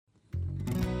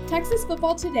Texas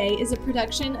Football Today is a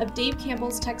production of Dave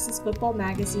Campbell's Texas Football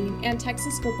Magazine and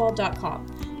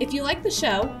TexasFootball.com. If you like the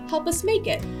show, help us make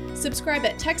it. Subscribe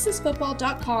at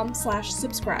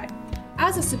TexasFootball.com/subscribe.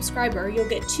 As a subscriber, you'll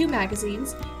get 2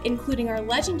 magazines, including our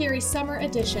legendary summer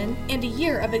edition and a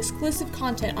year of exclusive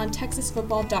content on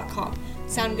TexasFootball.com.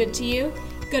 Sound good to you?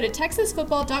 Go to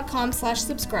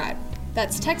TexasFootball.com/subscribe.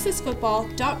 That's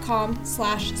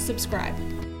TexasFootball.com/subscribe.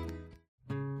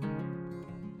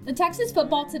 The Texas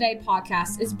Football Today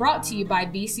podcast is brought to you by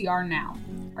VCR Now.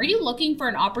 Are you looking for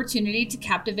an opportunity to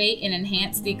captivate and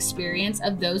enhance the experience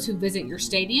of those who visit your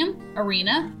stadium,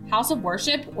 arena, house of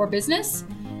worship, or business?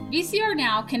 VCR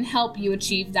Now can help you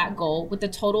achieve that goal with the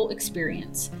total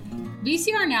experience.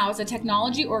 VCR Now is a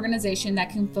technology organization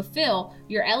that can fulfill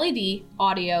your LED,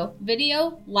 audio,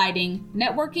 video, lighting,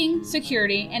 networking,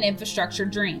 security, and infrastructure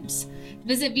dreams.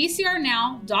 Visit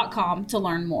VCRNow.com to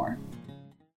learn more.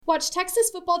 Watch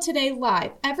Texas Football Today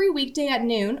live every weekday at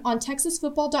noon on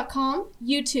TexasFootball.com,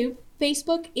 YouTube,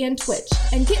 Facebook, and Twitch,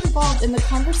 and get involved in the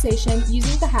conversation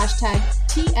using the hashtag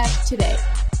TFToday.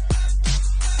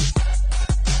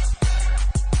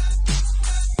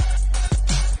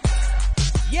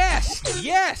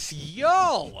 Yes,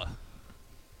 y'all!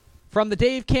 From the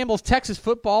Dave Campbell's Texas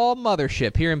Football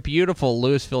Mothership here in beautiful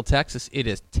Lewisville, Texas, it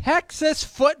is Texas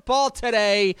Football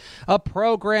Today, a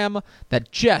program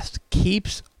that just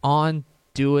keeps on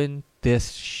doing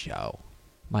this show.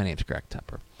 My name's Greg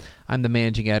Tepper. I'm the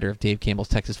managing editor of Dave Campbell's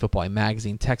Texas Football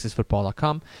Magazine,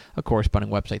 TexasFootball.com, a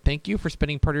corresponding website. Thank you for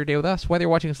spending part of your day with us, whether you're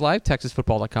watching us live,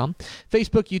 TexasFootball.com,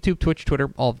 Facebook, YouTube, Twitch,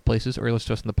 Twitter, all the places, or listen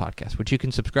to us on the podcast, which you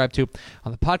can subscribe to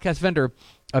on the podcast vendor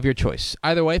of your choice.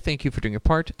 Either way, thank you for doing your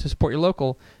part to support your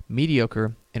local,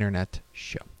 mediocre internet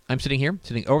show. I'm sitting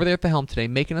over there at the helm today,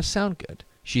 making us sound good.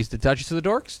 She's the Duchess of the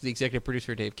Dorks, the executive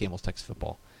producer of Dave Campbell's Texas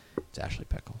Football. It's Ashley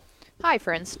Pickle. Hi,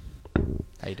 friends.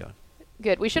 How you doing?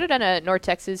 Good. We should have done a North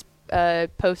Texas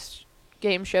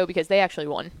post-game show because they actually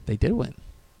won. They did win.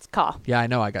 It's caw. Yeah, I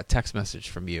know. I got text message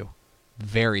from you.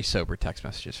 Very sober text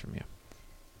messages from you.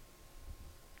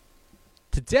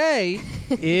 Today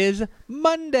is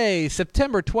Monday,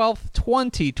 September 12th,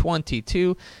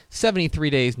 2022. 73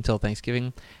 days until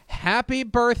Thanksgiving. Happy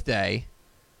birthday.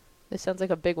 This sounds like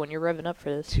a big one. You're revving up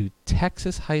for this. To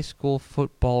Texas high school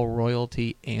football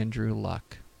royalty Andrew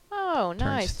Luck. Oh,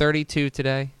 nice. Turns 32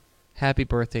 today. Happy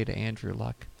birthday to Andrew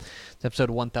Luck. It's episode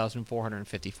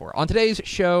 1454. On today's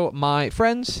show, my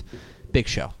friends, big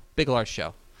show. Big, large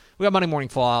show. We got Monday Morning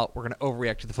Fallout. We're going to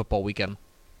overreact to the football weekend.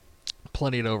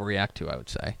 Plenty to overreact to, I would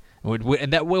say.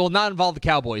 And that will not involve the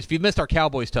Cowboys. If you missed our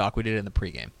Cowboys talk, we did it in the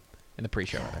pregame. In the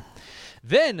pre-show, rather.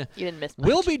 Then, you didn't miss much.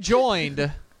 We'll be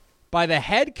joined by the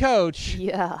head coach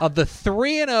of the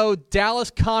 3-0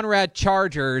 Dallas Conrad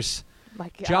Chargers,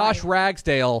 Josh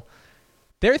Ragsdale.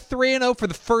 They're 3-0 for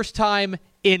the first time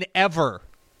in ever.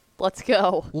 Let's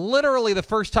go. Literally the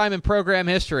first time in program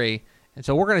history. And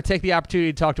so we're going to take the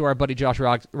opportunity to talk to our buddy Josh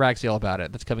Ragsdale about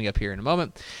it. That's coming up here in a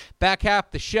moment. Back half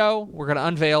of the show, we're going to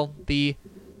unveil the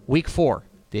Week 4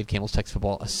 Dave Campbell's Texas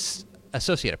Football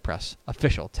Associated Press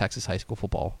official Texas high school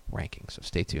football rankings. So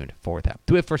stay tuned for that.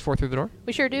 Do we have first 4 through the door?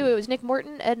 We sure do. It was Nick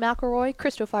Morton, Ed McElroy,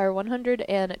 Christopher 100,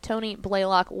 and Tony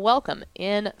Blaylock. Welcome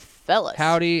in, fellas.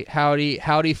 Howdy,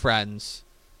 friends.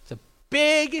 It's a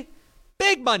big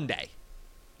Monday.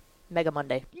 Mega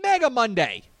Monday.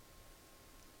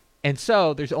 And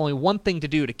so there's only one thing to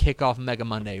do to kick off Mega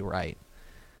Monday right.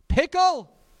 Pickle!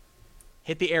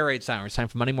 Hit the air raid siren. It's time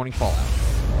for Monday Morning Fallout.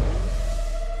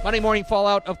 Monday Morning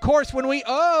Fallout, of course, when we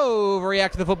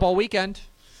overreact to the football weekend.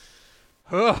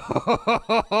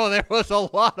 Oh, there was a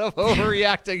lot of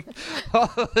overreacting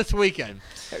this weekend.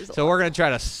 So we're going to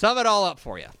try to sum it all up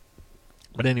for you.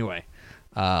 But anyway,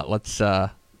 let's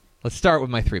start with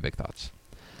my 3 big thoughts.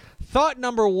 Thought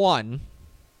number 1,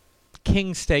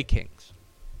 Kings stay Kings.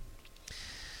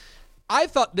 I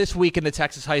thought this week in the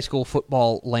Texas high school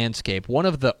football landscape, one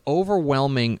of the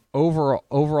overwhelming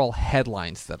overall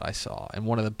headlines that I saw, and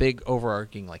one of the big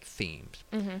overarching themes,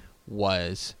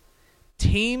 was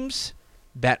teams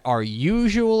that are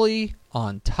usually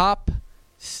on top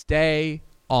stay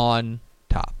on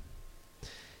top.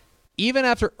 Even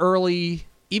after early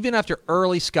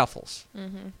scuffles,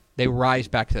 they rise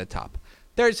back to the top.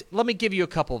 Let me give you a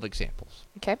couple of examples.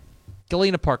 Okay.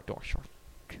 Galena Park North Shore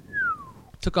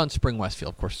took on Spring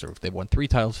Westfield. Of course, they've won 3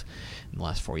 titles in the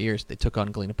last 4 years. They took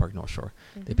on Galena Park North Shore.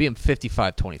 They beat them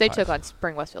 55-25. They took on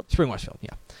Spring Westfield.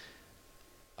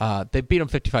 Yeah. They beat them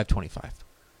 55-25.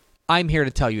 I'm here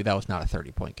to tell you that was not a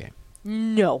 30-point game.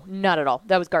 No, not at all.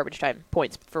 That was garbage time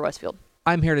points for Westfield.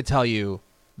 I'm here to tell you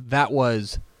that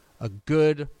was a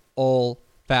good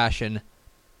old-fashioned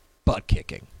butt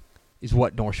kicking. is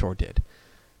what North Shore did.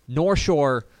 North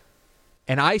Shore,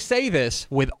 and I say this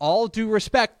with all due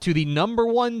respect to the number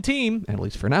one team, at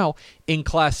least for now, in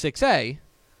Class 6A,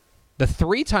 the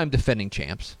 3-time defending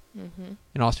champs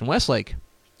in Austin Westlake.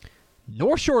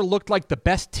 North Shore looked like the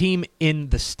best team in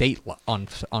the state on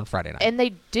Friday night. And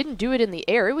they didn't do it in the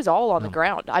air. It was all on the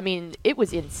ground. I mean, it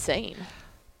was insane.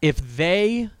 If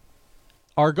they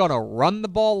are going to run the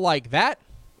ball like that,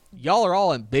 y'all are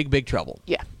all in big, big trouble.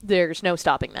 Yeah, there's no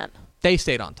stopping that. They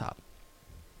stayed on top.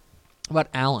 How about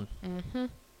Allen?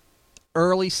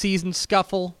 Early season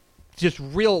scuffle. Just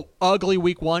real ugly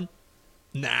week 1.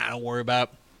 Nah, don't worry about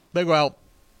it. They go out,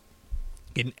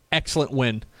 get an excellent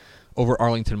win over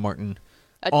Arlington Martin.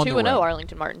 A 2-0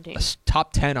 Arlington Martin team. A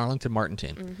top 10 Arlington Martin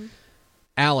team.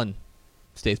 Allen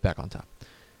stays back on top.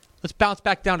 Let's bounce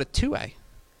back down to 2A.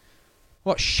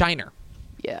 What about Shiner?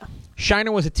 Yeah.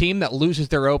 Shiner was a team that loses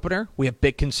their opener. We have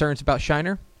big concerns about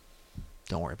Shiner.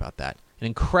 Don't worry about that. An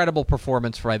incredible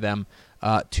performance by them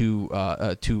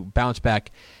to bounce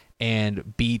back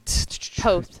and beat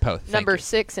Poth. Number you.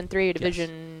 6 in 3A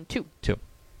Division 2. What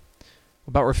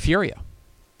about Refugio?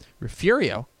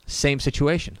 Refugio, same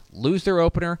situation. Lose their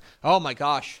opener. Oh, my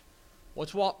gosh.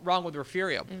 What's wrong with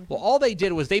Refugio? Well, all they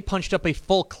did was they punched up a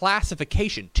full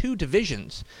classification, 2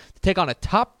 divisions, to take on a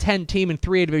top 10 team in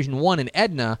 3A Division 1 in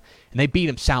Edna, and they beat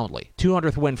them soundly.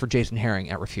 200th win for Jason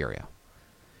Herring at Refugio.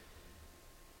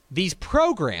 These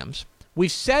programs,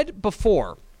 we've said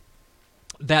before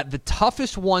that the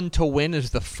toughest one to win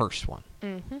is the first one.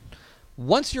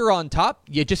 Once you're on top,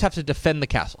 you just have to defend the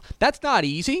castle. That's not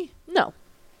easy. No.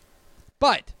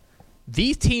 But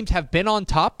these teams have been on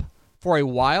top for a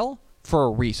while for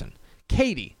a reason.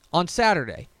 Katy, on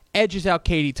Saturday, edges out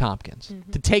Katy Tompkins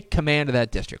to take command of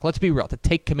that district. Let's be real, to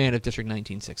take command of District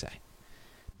 19-6A.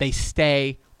 They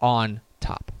stay on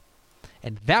top.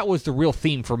 And that was the real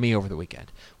theme for me over the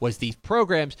weekend, was these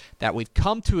programs that we've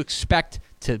come to expect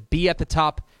to be at the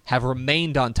top have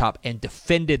remained on top and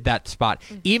defended that spot.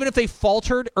 Even if they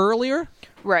faltered earlier,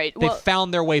 right, they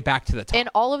found their way back to the top. And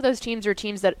all of those teams are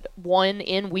teams that won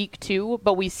in week 2,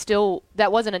 but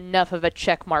that wasn't enough of a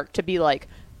check mark to be like,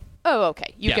 oh,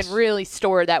 okay, you can really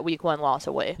store that week 1 loss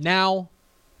away. Now,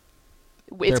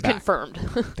 it's confirmed.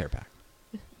 They're back.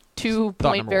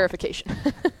 2-point verification.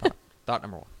 Thought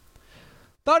number 1.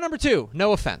 Thought number 2,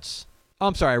 no offense. Oh,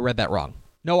 I'm sorry, I read that wrong.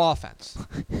 No offense.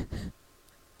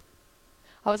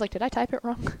 I was like, did I type it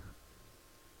wrong?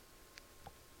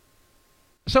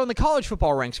 So in the college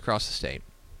football ranks across the state,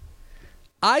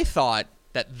 I thought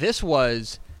that this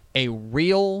was a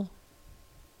real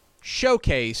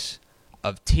showcase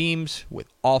of teams with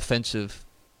offensive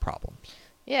problems.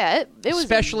 Yeah, it was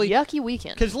especially a yucky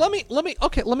weekend. Because let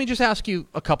me just ask you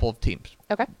a couple of teams.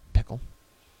 Okay. Pickle.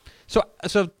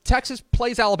 So Texas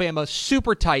plays Alabama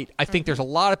super tight. I think there's a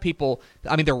lot of people.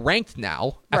 I mean, they're ranked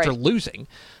now after losing.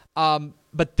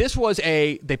 But this was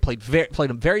they played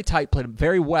them very tight, played them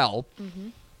very well.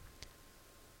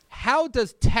 How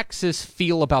does Texas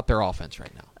feel about their offense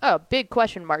right now? Oh, big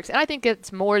question marks. And I think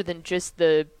it's more than just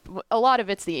a lot of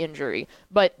it's the injury,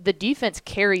 but the defense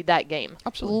carried that game.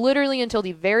 Absolutely. Literally until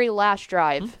the very last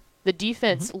drive, the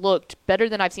defense looked better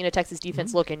than I've seen a Texas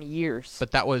defense look in years.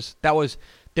 But that was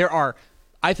there are,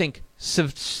 I think, some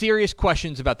serious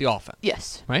questions about the offense.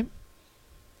 Yes. Right?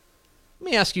 Let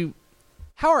me ask you,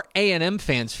 how are A&M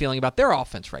fans feeling about their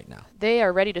offense right now? They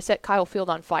are ready to set Kyle Field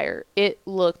on fire. It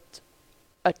looked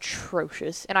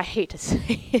atrocious. And I hate to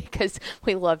say it because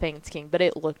we love Haynes King, but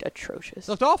it looked atrocious.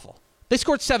 It looked awful. They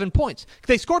scored 7 points.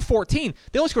 They scored 14.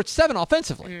 They only scored 7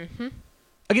 offensively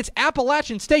against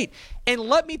Appalachian State. And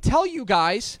let me tell you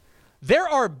guys, there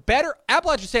are better –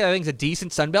 Appalachian State, I think, is a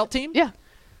decent Sun Belt team. Yeah.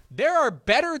 There are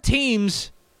better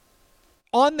teams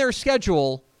on their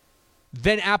schedule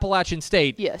than Appalachian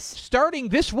State. Yes. Starting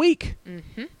this week.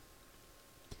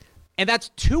 And that's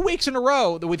 2 weeks in a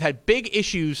row that we've had big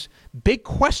issues, big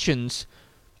questions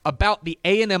about the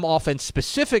A&M offense,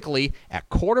 specifically at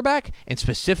quarterback and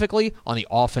specifically on the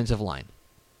offensive line.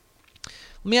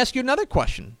 Let me ask you another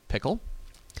question, Pickle.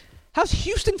 How's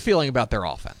Houston feeling about their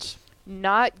offense?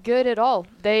 Not good at all.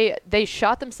 They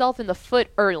shot themselves in the foot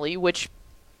early, which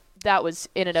that was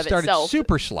in and of Started itself.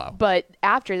 super slow. But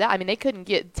after that, I mean, they couldn't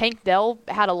get – Tank Dell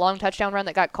had a long touchdown run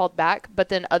that got called back. But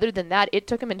then other than that, it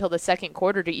took him until the second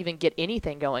quarter to even get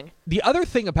anything going. The other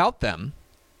thing about them,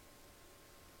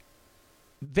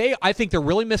 I think they're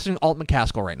really missing Alt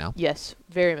McCaskill right now. Yes,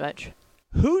 very much.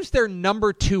 Who's their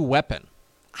number 2 weapon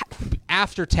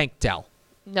after Tank Dell?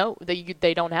 No,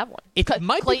 they don't have one. It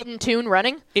might Clayton Tune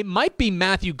running? It might be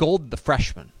Matthew Golden, the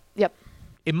freshman. Yep.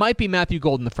 It might be Matthew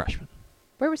Golden, the freshman.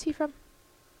 Where was he from?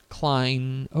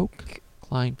 Klein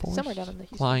Forest. Somewhere down in the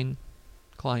Houston. Klein.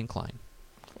 Klein Kane.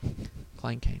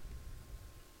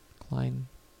 Klein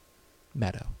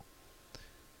Meadow.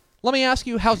 Let me ask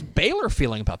you, how's Baylor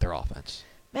feeling about their offense?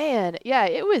 Man, yeah,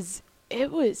 it was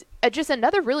just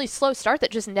another really slow start that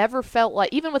just never felt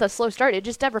like, even with a slow start, it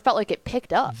just never felt like it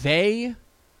picked up. I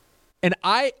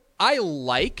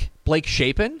like Blake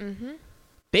Shapen. Mm-hmm.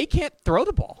 They can't throw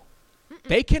the ball.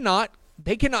 They do not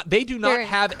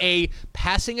have a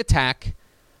passing attack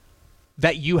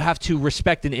that you have to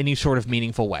respect in any sort of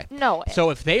meaningful way. No.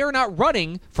 So if they are not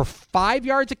running for 5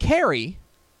 yards a carry,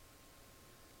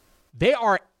 they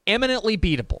are eminently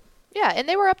beatable. Yeah, and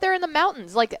they were up there in the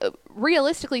mountains. Like,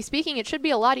 realistically speaking, it should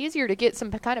be a lot easier to get some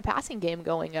kind of passing game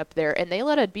going up there, and they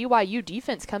let a BYU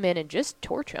defense come in and just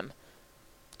torch them.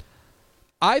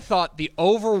 I thought the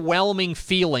overwhelming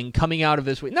feeling coming out of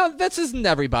this week. No, this isn't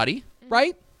everybody,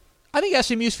 right? I think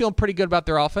SMU's feeling pretty good about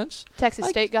their offense. Texas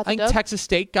State got the dub. I think Texas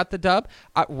State got the dub.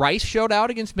 Rice showed out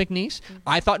against McNeese.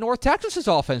 I thought North Texas's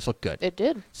offense looked good. It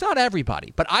did. It's not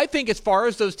everybody, but I think as far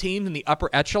as those teams in the upper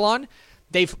echelon,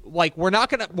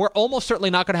 we're almost certainly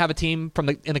not gonna have a team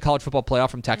in the college football playoff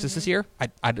from Texas this year. I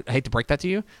hate to break that to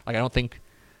you. I don't think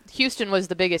Houston was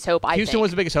the biggest hope. Houston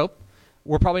was the biggest hope.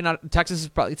 We're probably not.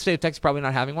 The state of Texas is probably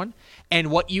not having one.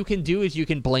 And what you can do is you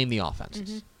can blame the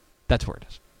offenses. That's where it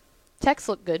is. Tex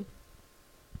looked good.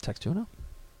 Tex 2-0.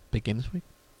 Big game this week.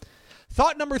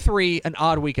 Thought number 3, an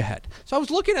odd week ahead. So I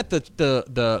was looking at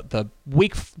the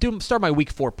week, start my week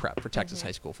 4 prep for Texas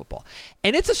high school football,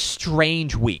 and it's a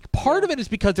strange week. Part of it is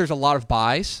because there's a lot of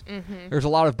buys. There's a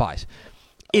lot of buys.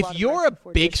 If you're a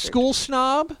big school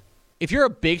snob, it's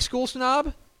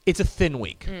a thin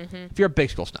week. If you're a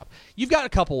big school snob, you've got a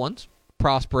couple ones.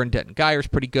 Prosper and Denton. Geyer's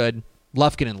pretty good.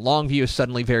 Lufkin and Longview is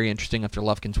suddenly very interesting after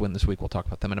Lufkin's win this week. We'll talk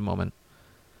about them in a moment.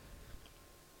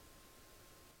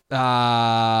 That's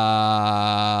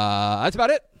about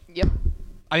it. Yep.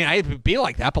 I mean, I'd be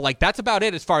like that, but that's about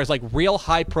it as far as real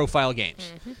high-profile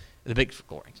games, the big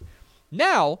school ranks.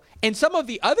 Now, and some of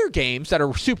the other games that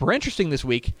are super interesting this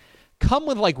week come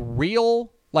with real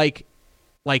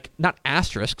not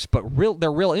asterisks, but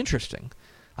they're real interesting,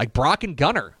 like Brock and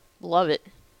Gunner. Love it.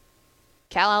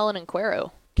 Cal Allen and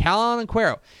Cuero.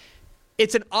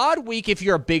 It's an odd week if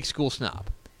you're a big school snob.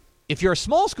 If you're a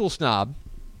small school snob,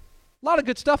 a lot of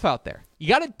good stuff out there. You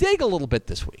got to dig a little bit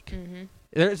this week.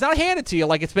 It's not handed to you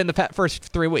like it's been the first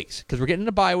 3 weeks because we're getting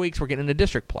into bye weeks, we're getting into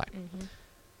district play.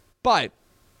 But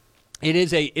it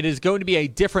is going to be a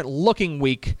different looking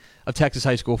week of Texas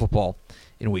high school football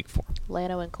in week 4.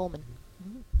 Llano and Coleman.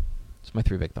 That's my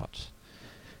 3 big thoughts.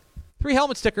 3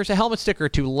 helmet stickers. A helmet sticker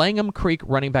to Langham Creek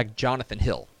running back Jonathan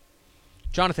Hill.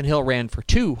 Jonathan Hill ran for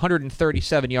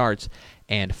 237 yards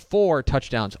and 4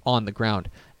 touchdowns on the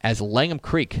ground as Langham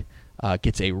Creek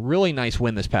gets a really nice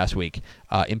win this past week,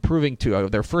 improving to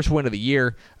their first win of the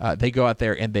year. They go out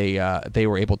there and they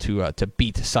were able to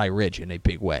beat Cy Ridge in a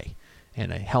big way.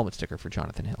 And a helmet sticker for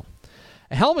Jonathan Hill.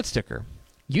 A helmet sticker,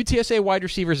 UTSA wide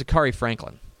receiver Zachary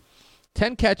Franklin.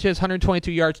 10 catches,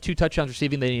 122 yards, 2 touchdowns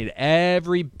receiving. They needed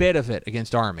every bit of it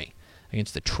against Army,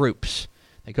 against the troops.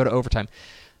 They go to overtime.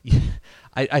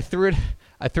 I threw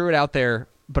it out there,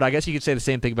 but I guess you could say the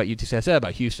same thing about UTSA. I said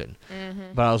about Houston,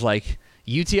 but I was like,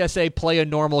 UTSA play a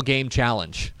normal game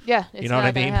challenge. Yeah, it's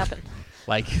not going to happen.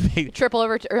 Triple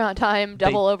overtime,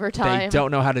 double overtime. They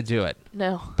don't know how to do it.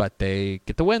 No. But they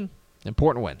get the win.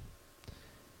 Important win.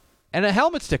 And a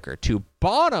helmet sticker to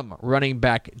bottom running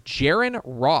back Jaron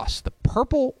Ross. The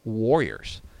Purple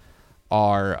Warriors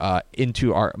are now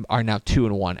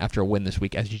 2-1 after a win this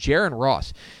week. As Jaron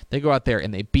Ross, they go out there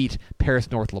and they beat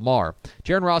Paris North Lamar.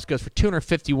 Jaron Ross goes for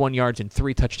 251 yards and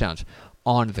 3 touchdowns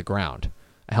on the ground.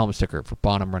 A helmet sticker for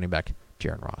bottom running back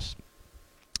Jaron Ross.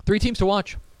 3 teams to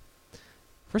watch.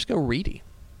 Frisco Reedy.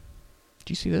 Did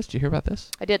you see this? Did you hear about this?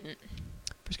 I didn't.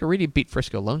 Frisco Reedy beat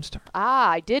Frisco Lone Star.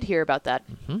 I did hear about that.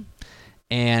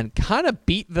 And kind of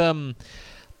beat them.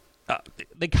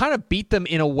 They kind of beat them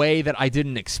in a way that I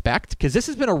didn't expect, because this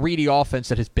has been a Reedy offense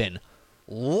that has been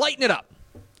lighting it up.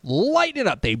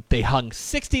 They hung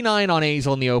 69 on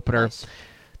Azle in the opener. Nice.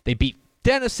 They beat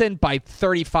Denison by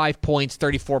 35 points,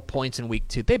 34 points in week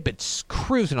 2. They've been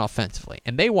cruising offensively,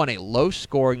 and they won a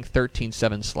low-scoring 13-7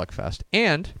 slugfest.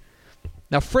 And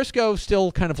now Frisco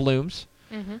still kind of looms.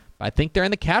 I think they're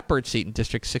in the catbird seat in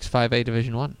District 6-5A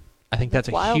Division I. I think that's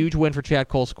a huge win for Chad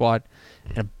Cole's squad,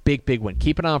 and a big, big win.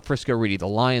 Keep an eye on Frisco Reedy. The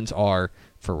Lions are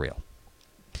for real.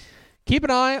 Keep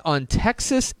an eye on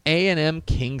Texas A&M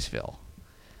Kingsville.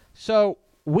 So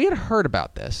we had heard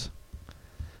about this,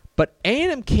 but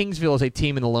A&M Kingsville is a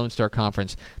team in the Lone Star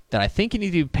Conference that I think you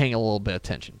need to be paying a little bit of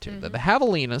attention to. The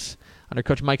Javelinas, under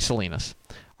Coach Mike Salinas,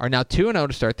 are now 2-0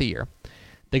 to start the year.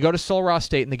 They go to Sul Ross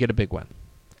State and they get a big win.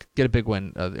 get a big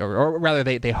win, or rather,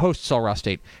 they host Sul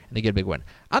State and they get a big win.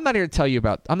 I'm not here to tell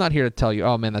you,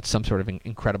 oh man, that's some sort of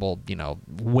incredible,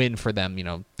 win for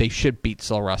them. They should beat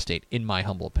Sul State, in my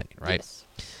humble opinion, right? Yes.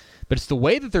 But it's the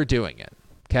way that they're doing it.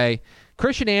 Okay,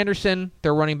 Christian Anderson,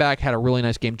 their running back, had a really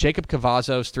nice game. Jacob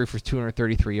Cavazos threw for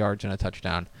 233 yards and a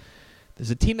touchdown.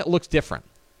 There's a team that looks different.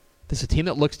 And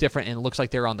it looks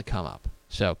like they're on the come up.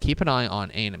 So keep an eye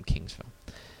on A&M Kingsville.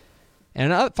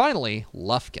 And finally,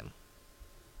 Lufkin.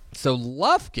 So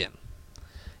Lufkin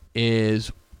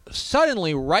is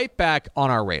suddenly right back on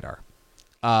our radar.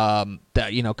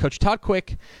 Coach Todd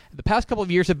Quick, the past couple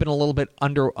of years have been a little bit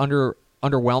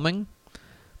underwhelming.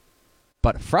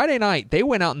 But Friday night, they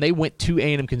went out and they went to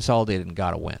A&M Consolidated and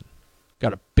got a win.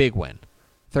 Got a big win,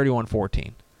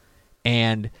 31-14.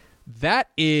 And that's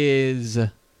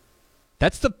the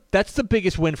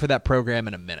biggest win for that program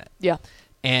in a minute. Yeah.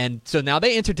 And so now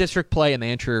they enter district play, and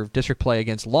they enter district play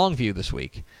against Longview this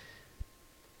week.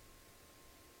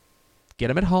 Get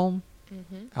them at home,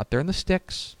 out there in the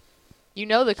sticks.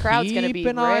 The crowd's going to be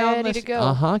ready to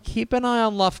go. Keep an eye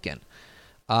on Lufkin.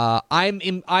 I'm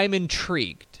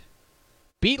intrigued.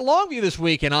 Beat Longview this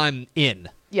week, and I'm in.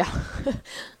 Yeah.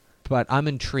 But I'm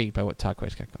intrigued by what Todd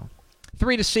Quick's got going.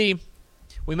 3-C.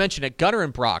 We mentioned it, Gunner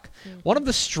and Brock. One of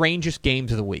the strangest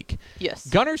games of the week. Yes.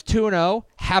 Gunner's 2-0,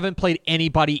 haven't played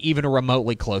anybody even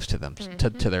remotely close to them, to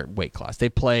their weight class. They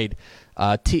played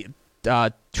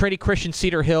Trinity Christian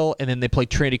Cedar Hill, and then they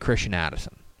played Trinity Christian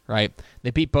Addison, right?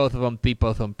 They beat both of them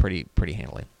pretty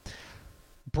handily.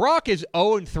 Brock is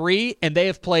 0-3, and they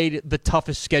have played the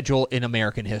toughest schedule in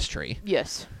American history.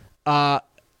 Yes. I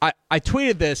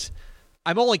tweeted this.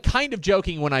 I'm only kind of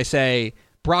joking when I say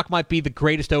Brock might be the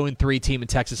greatest 0-3 team in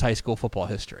Texas high school football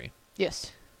history.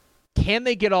 Yes. Can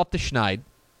they get off the schneid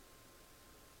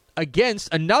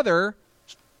against another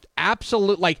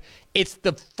absolute, it's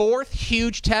the fourth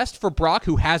huge test for Brock,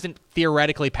 who hasn't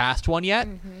theoretically passed one yet,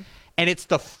 and it's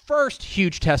the first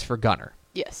huge test for Gunner.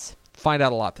 Yes. Find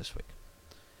out a lot this week.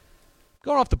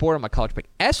 Going off the board on my college pick,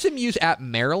 SMU's at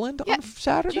Maryland on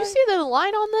Saturday. Did you see the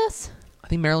line on this? I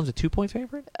think Maryland's a 2-point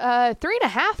favorite.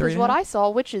 3.5 is what I saw,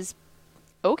 which is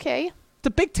okay. It's a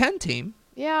Big Ten team.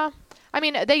 Yeah. I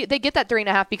mean, they get that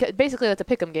 3.5 because basically that's a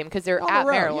pick'em game because they're at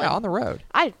Maryland. Yeah, on the road.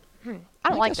 I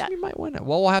don't like that. You might win it.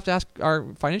 Well, we'll have to ask our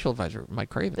financial advisor, Mike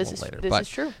Craven, a little later. This is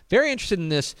true. Very interested in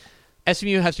this.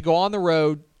 SMU has to go on the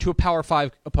road to a Power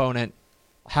 5 opponent.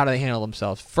 How do they handle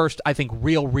themselves? First, I think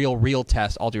real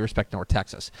test, all due respect to North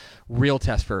Texas. Real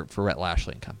test for Rhett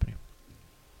Lashley and company.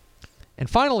 And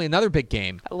finally, another big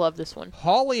game. I love this one.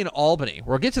 Hawley and Albany.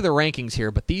 We'll get to the rankings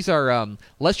here, but these are,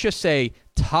 let's just say,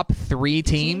 top 3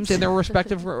 teams in their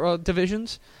respective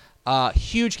divisions.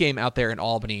 Huge game out there in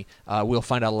Albany. We'll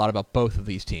find out a lot about both of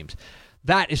these teams.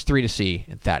 That is 3-C,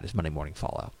 and that is Monday Morning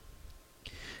Fallout.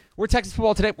 We're Texas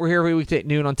Football Today. We're here every weekday at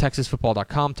noon on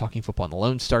TexasFootball.com, talking football in the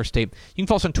Lone Star State. You can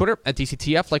follow us on Twitter at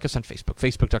DCTF, like us on Facebook,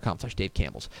 Facebook.com/Dave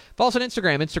Campbells. Follow us on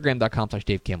Instagram,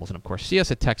 Instagram.com/Dave Campbells, and of course, see us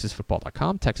at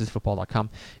TexasFootball.com. TexasFootball.com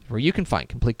is where you can find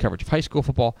complete coverage of high school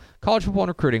football, college football, and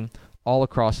recruiting all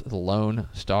across the Lone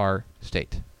Star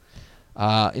State.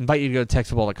 Invite you to go to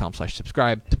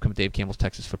TexasFootball.com/subscribe to become a Dave Campbell's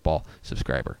Texas Football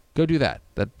subscriber. Go do that.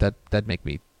 That'd make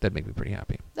me pretty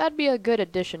happy. That'd be a good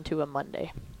addition to a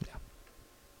Monday.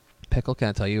 Pickle, can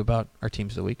I tell you about our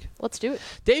teams of the week? Let's do it.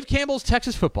 Dave Campbell's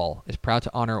Texas Football is proud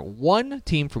to honor one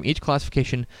team from each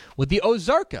classification with the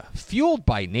Ozarka Fueled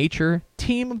by Nature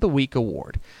Team of the Week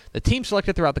Award. The teams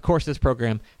selected throughout the course of this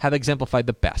program have exemplified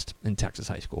the best in Texas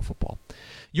high school football.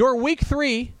 Your Week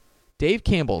 3, Dave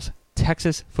Campbell's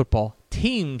Texas Football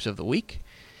Teams of the Week.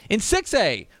 In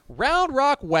 6A, Round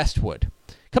Rock Westwood.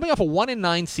 Coming off a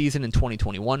 1-9 season in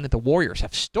 2021, the Warriors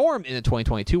have stormed into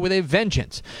 2022 with a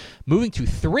vengeance, moving to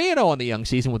 3-0 on the young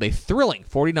season with a thrilling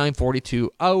 49-42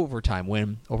 overtime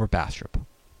win over Bastrop.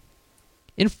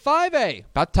 In 5A,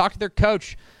 about to talk to their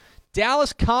coach,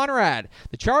 Dallas Conrad.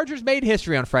 The Chargers made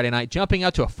history on Friday night, jumping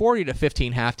out to a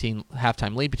 40-15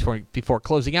 halftime lead before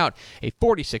closing out a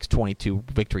 46-22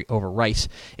 victory over Rice,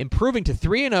 improving to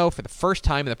 3-0 for the first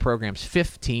time in the program's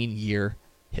 15-year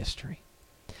history.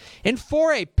 In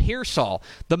 4A, Pearsall,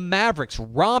 the Mavericks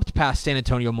romped past San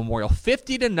Antonio Memorial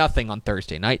 50-0 on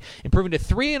Thursday night, improving to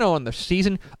 3-0 on the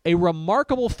season, a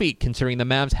remarkable feat considering the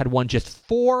Mavs had won just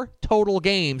 4 total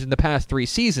games in the past 3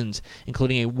 seasons,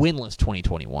 including a winless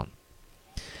 2021.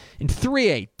 In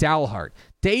 3A, Dalhart,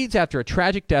 days after a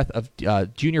tragic death of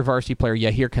junior varsity player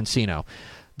Yahir Cancino,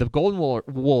 the Golden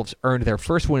Wolves earned their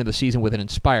first win of the season with an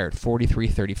inspired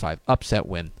 43-35 upset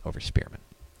win over Spearman.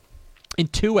 In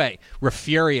 2A,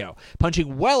 Refugio,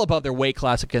 punching well above their weight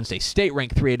class against a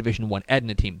state-ranked 3A Division I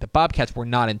Edna team. The Bobcats were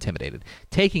not intimidated,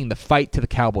 taking the fight to the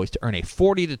Cowboys to earn a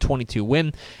 40-22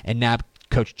 win and nab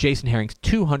Coach Jason Herring's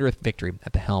 200th victory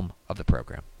at the helm of the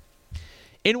program.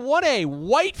 In 1A,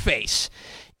 Whiteface,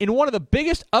 in one of the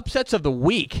biggest upsets of the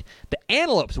week, the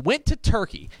Antelopes went to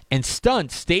Turkey and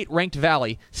stunned state-ranked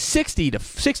Valley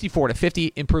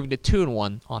 64-50, improving to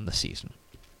 2-1 on the season.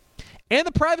 And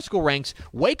the private school ranks,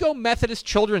 Waco Methodist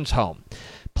Children's Home.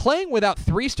 Playing without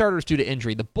 3 starters due to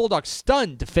injury, the Bulldogs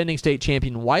stunned defending state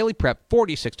champion Wiley Prep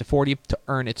 46-40 to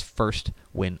earn its first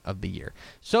win of the year.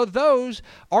 So those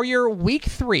are your Week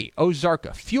 3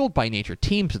 Ozarka Fueled by Nature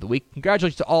Teams of the Week.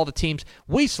 Congratulations to all the teams.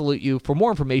 We salute you. For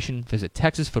more information, visit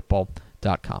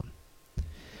TexasFootball.com.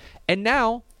 And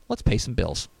now, let's pay some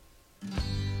bills.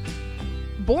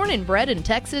 Born and bred in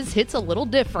Texas hits a little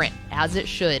different, as it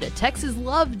should. Texas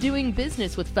loves doing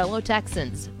business with fellow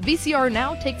Texans. VCR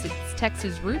Now takes its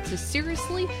Texas roots as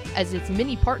seriously as its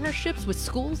many partnerships with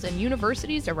schools and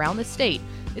universities around the state.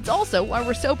 It's also why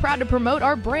we're so proud to promote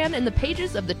our brand in the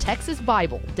pages of the Texas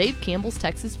Bible, Dave Campbell's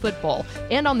Texas Football,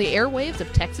 and on the airwaves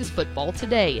of Texas Football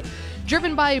Today.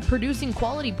 Driven by producing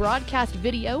quality broadcast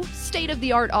video,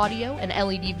 state-of-the-art audio, and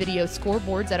LED video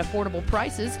scoreboards at affordable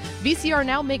prices, VCR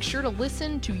Now makes sure to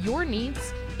listen to your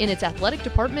needs in its athletic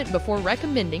department before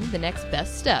recommending the next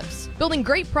best steps. Building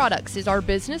great products is our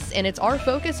business, and it's our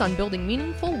focus on building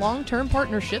meaningful, long-term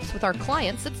partnerships with our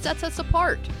clients that sets us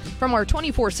apart. From our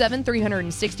 24/7,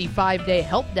 365-day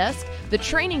help desk, the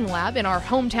training lab in our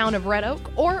hometown of Red Oak,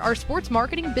 or our sports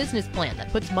marketing business plan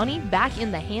that puts money back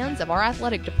in the hands of our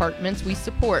athletic departments we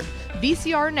support,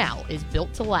 VCR Now is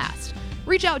built to last.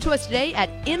 Reach out to us today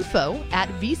at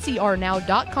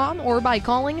info@vcrnow.com or by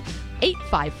calling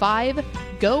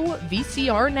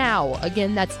 855-GO-VCR-NOW.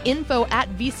 Again, that's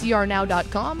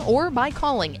info@vcrnow.com or by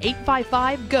calling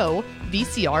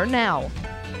 855-GO-VCR-NOW.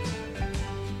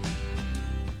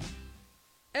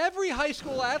 Every high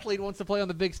school athlete wants to play on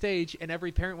the big stage, and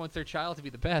every parent wants their child to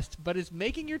be the best, but is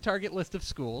making your target list of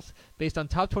schools based on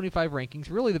top 25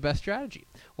 rankings really the best strategy?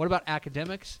 What about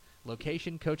academics,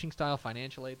 location, coaching style,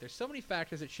 financial aid? There's so many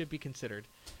factors that should be considered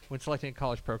when selecting a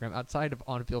college program outside of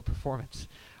on-field performance.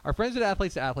 Our friends at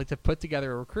Athletes to Athletes have put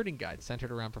together a recruiting guide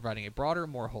centered around providing a broader,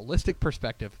 more holistic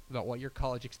perspective about what your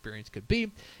college experience could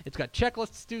be. It's got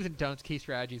checklists, do's and don'ts, key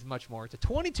strategies, much more. It's a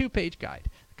 22-page guide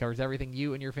that covers everything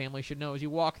you and your family should know as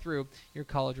you walk through your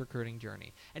college recruiting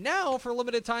journey. And now, for a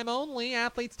limited time only,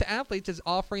 Athletes to Athletes is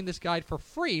offering this guide for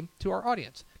free to our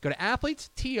audience. Go to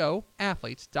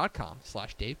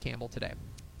athletes.com/Dave Campbell today.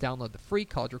 Download the free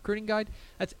college recruiting guide.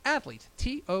 That's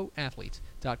athletes.com,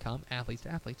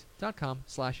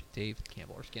 athletes.com/Dave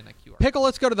Campbell, or scan that QR. Pickle,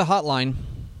 let's go to the hotline.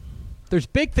 There's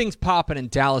big things popping in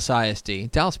Dallas ISD.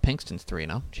 Dallas Pinkston's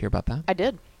 3-0. Did you hear about that? I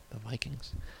did. The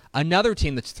Vikings. Another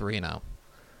team that's 3-0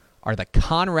 are the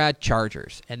Conrad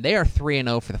Chargers, and they are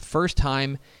 3-0 for the first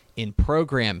time in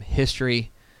program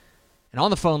history. And on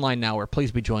the phone line now, we're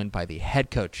pleased to be joined by the head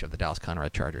coach of the Dallas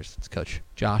Conrad Chargers. It's Coach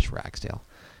Josh Ragsdale.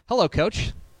 Hello,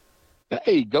 Coach.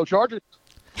 Hey, go Chargers.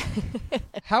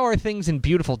 How are things in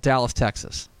beautiful Dallas,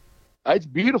 Texas? It's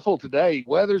beautiful today.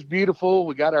 Weather's beautiful.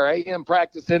 We got our AM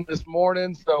practice in this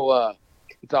morning, so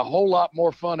it's a whole lot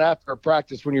more fun after a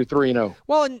practice when you're 3-0.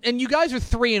 Well, and you guys are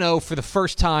 3-0 for the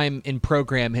first time in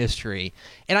program history.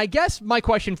 And I guess my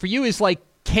question for you is, like,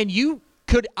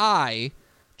 could I,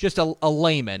 just a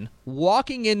layman,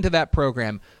 walking into that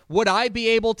program, would I be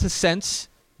able to sense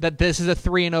that this is a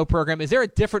 3-0 program? Is there a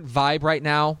different vibe right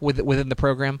now within the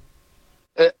program?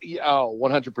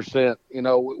 100%. You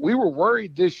know, we were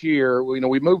worried this year.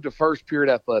 We moved to first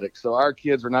period athletics, so our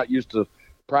kids are not used to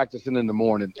practicing in the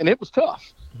morning, and it was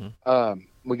tough. Mm-hmm.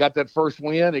 We got that first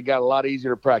win. It got a lot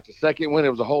easier to practice. Second win, it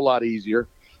was a whole lot easier.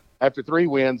 After 3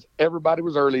 wins, everybody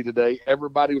was early today.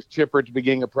 Everybody was chipper at the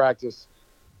beginning of practice.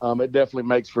 It definitely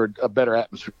makes for a better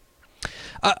atmosphere.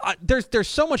 There's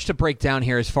so much to break down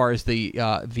here as far as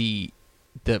your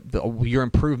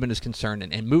improvement is concerned,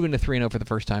 and moving to 3-0 for the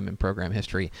first time in program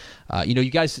history. You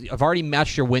guys have already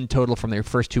matched your win total from their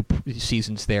first 2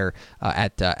 seasons there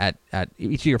at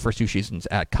each of your first 2 seasons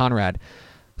at Conrad.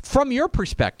 From your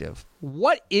perspective,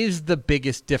 what is the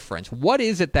biggest difference? What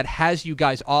is it that has you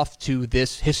guys off to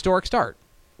this historic start?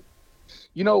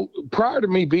 Prior to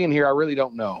me being here, I really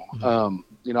don't know.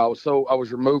 Mm-hmm. I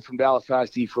was removed from Dallas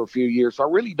ISD for a few years, so I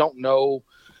really don't know,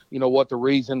 what the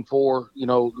reason for,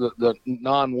 the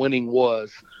non-winning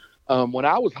was. When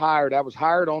I was hired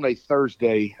on a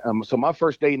Thursday. So my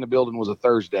first day in the building was a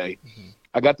Thursday. Mm-hmm.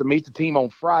 I got to meet the team on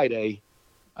Friday.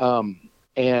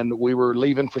 and we were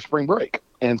leaving for spring break.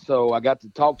 And so I got to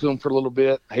talk to him for a little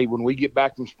bit. Hey, when we get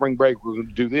back from spring break, we're going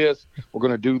to do this. We're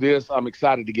going to do this. I'm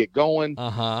excited to get going.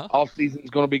 Off season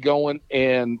is going to be going.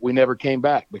 And we never came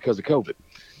back because of COVID.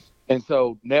 And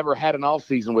so never had an off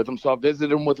season with him. So I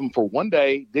visited him with him for one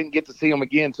day. Didn't get to see him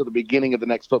again until the beginning of the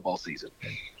next football season.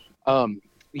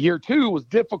 Year 2 was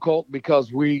difficult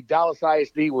because Dallas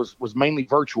ISD was mainly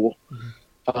virtual.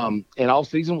 And off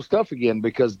season was tough again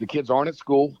because the kids aren't at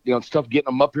school. It's tough getting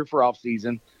them up here for off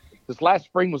season. This last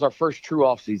spring was our first true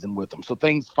off season with them. So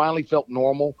things finally felt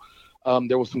normal.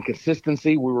 There was some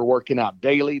consistency. We were working out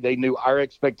daily. They knew our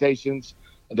expectations.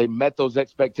 They met those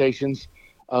expectations.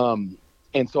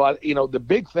 And so the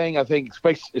big thing I think,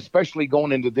 especially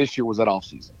going into this year, was that off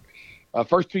season.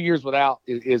 First 2 years without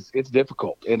it's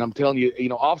difficult. And I'm telling you,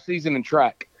 off season and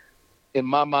track, in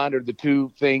my mind, are the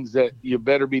two things that you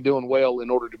better be doing well in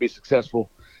order to be successful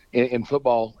in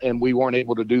football. And we weren't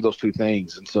able to do those two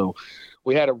things. And so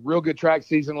we had a real good track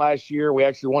season last year. We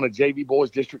actually won a JV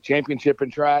boys district championship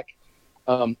in track.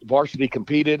 Varsity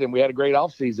competed, and we had a great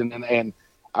off season. And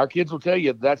our kids will tell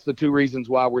you that's the two reasons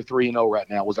why we're 3-0 right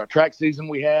now, was our track season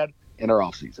we had and our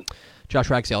off season. Josh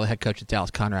Ragsdale, the head coach at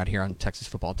Dallas Conrad, here on Texas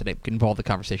Football Today. Get involved in the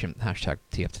conversation,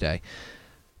 #TF Today.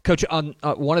 Coach,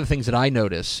 one of the things that I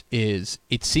notice is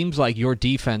it seems like your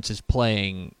defense is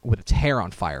playing with its hair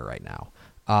on fire right now.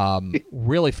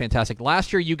 Really fantastic.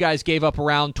 Last year, you guys gave up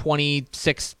around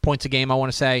 26 points a game, I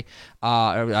want to say.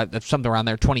 Something around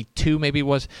there, 22 maybe it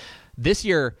was. This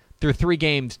year, through 3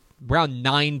 games, around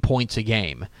 9 points a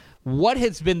game. What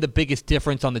has been the biggest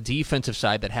difference on the defensive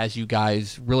side that has you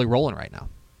guys really rolling right now?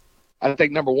 I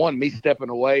think, number one, me stepping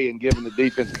away and giving the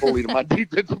defense fully to my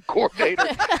defensive coordinator.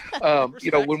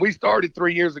 When we started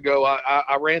 3 years ago,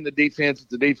 I ran the defense.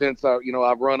 It's the defense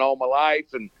I've run all my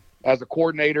life, and as a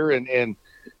coordinator, and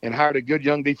hired a good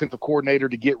young defensive coordinator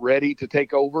to get ready to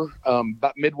take over.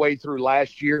 About midway through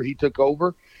last year, he took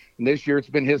over, and this year it's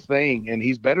been his thing, and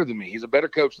he's better than me. He's a better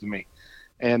coach than me.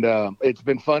 And it's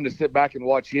been fun to sit back and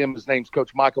watch him. His name's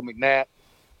Coach Michael McNatt.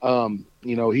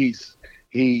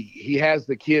 He has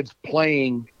the kids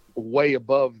playing way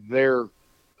above their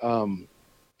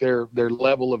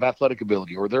level of athletic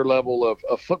ability or their level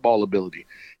of football ability.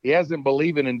 He has them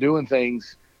believing and doing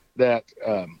things that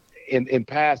in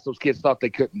past those kids thought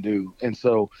they couldn't do. And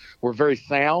so we're very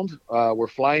sound. We're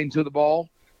flying to the ball.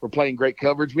 We're playing great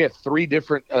coverage. We have 3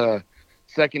 different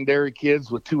secondary kids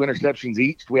with 2 interceptions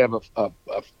each. We have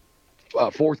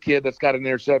a fourth kid that's got an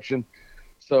interception.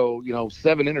 So,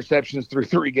 7 interceptions through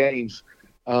 3 games.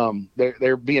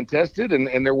 They're being tested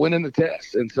and they're winning the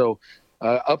test. And so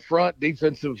up front,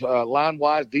 defensive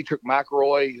line-wise, Dietrich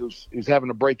McElroy, who's having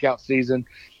a breakout season.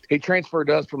 He transferred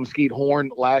us from Mesquite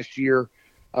Horn last year,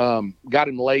 got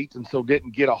him late, and so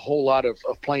didn't get a whole lot of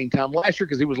playing time last year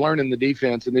because he was learning the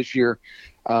defense. And this year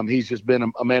he's just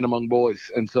been a man among boys.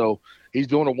 And so he's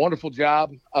doing a wonderful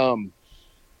job.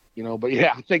 But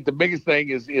yeah, I think the biggest thing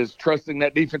is trusting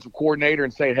that defensive coordinator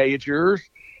and saying, hey, it's yours,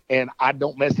 and I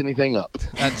don't mess anything up.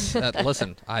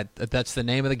 Listen, that's the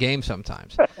name of the game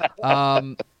sometimes.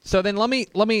 So then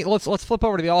let's flip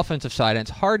over to the offensive side. And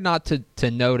it's hard not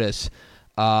to notice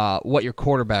what your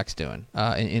quarterback's doing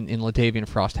in LaDavian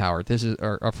Frost Howard. This is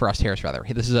or Frost Harris rather.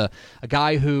 This is a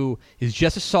guy who is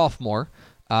just a sophomore.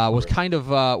 Was kind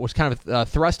of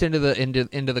thrust into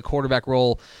the quarterback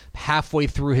role halfway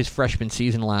through his freshman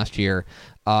season last year,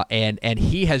 and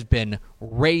he has been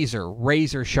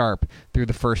razor sharp through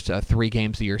the first 3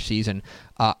 games of your season.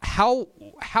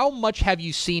 How much have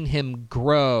you seen him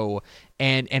grow,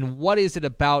 and what is it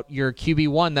about your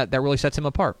QB1 that really sets him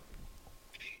apart?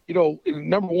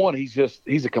 Number one, he's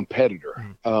a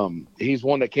competitor. He's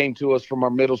one that came to us from our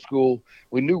middle school.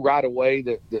 We knew right away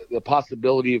that the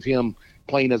possibility of him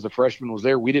playing as a freshman was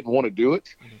there. We didn't want to do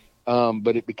it,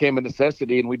 but it became a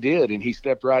necessity, and we did. And he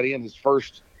stepped right in. His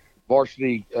first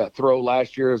varsity throw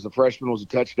last year as a freshman was a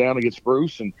touchdown against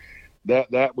Spruce, and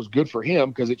that was good for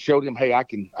him because it showed him, hey, I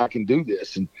can do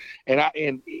this. And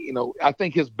I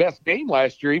think his best game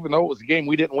last year, even though it was a game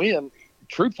we didn't win,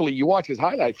 truthfully, you watch his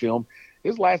highlight film,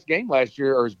 his last game last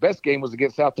year, or his best game, was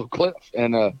against South Oak Cliff,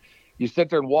 and you sit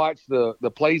there and watch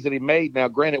the plays that he made. Now,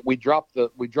 granted, we dropped the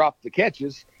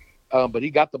catches. But he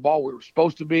got the ball where it was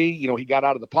supposed to be. He got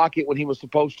out of the pocket when he was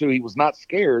supposed to. He was not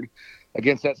scared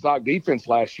against that Sauk defense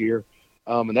last year.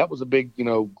 And that was a big,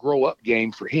 grow-up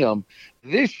game for him.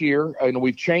 This year,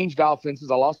 we've changed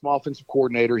offenses. I lost my offensive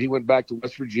coordinator. He went back to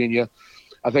West Virginia.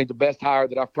 I think the best hire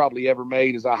that I've probably ever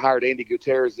made is I hired Andy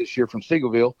Gutierrez this year from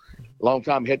Seagoville,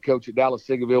 longtime head coach at Dallas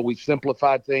Seagoville. We've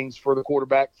simplified things for the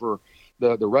quarterback, for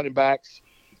the running backs.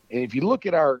 And if you look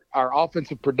at our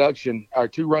offensive production, our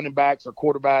 2 running backs, our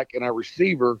quarterback, and our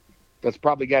receiver, that's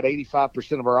probably got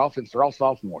 85% of our offense. They're all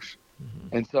sophomores.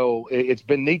 Mm-hmm. And so it's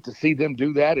been neat to see them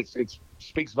do that. It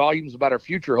speaks volumes about our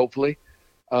future, hopefully.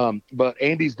 But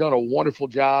Andy's done a wonderful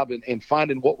job in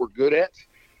finding what we're good at.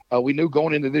 We knew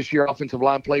going into this year, offensive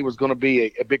line play was going to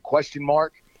be a big question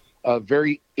mark.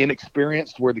 Very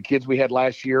inexperienced, where the kids we had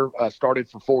last year started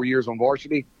for 4 years on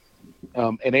varsity.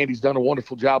 And Andy's done a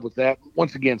wonderful job with that.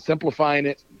 Once again, simplifying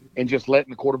it and just letting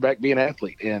the quarterback be an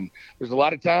athlete. And there's a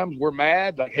lot of times we're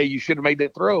mad, like, hey, you should have made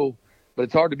that throw. But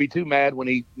it's hard to be too mad when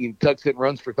he tucks it and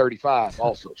runs for 35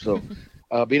 also. So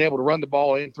being able to run the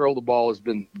ball and throw the ball has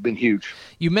been huge.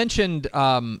 You mentioned,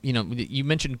 you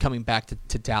mentioned coming back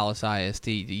to Dallas ISD.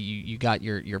 You got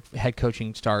your head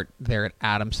coaching start there at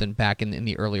Adamson back in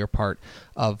the earlier part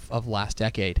of last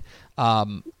decade.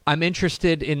 I'm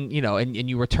interested in, and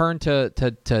you returned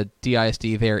to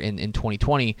DISD there in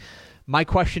 2020. My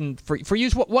question for you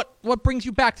is what brings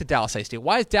you back to Dallas ISD?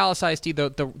 Why is Dallas ISD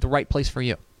the right place for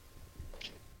you?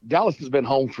 Dallas has been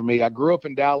home for me. I grew up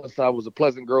in Dallas. I was a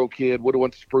Pleasant Grove kid. Would have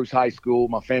went to Spruce High School.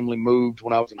 My family moved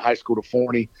when I was in high school to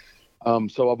Forney.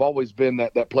 So I've always been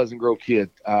that Pleasant Grove kid.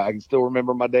 I can still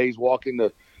remember my days walking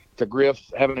to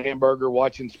Griff's, having a hamburger,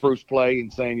 watching Spruce play,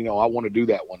 and saying, I want to do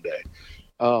that one day.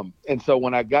 And so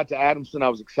when I got to Adamson, I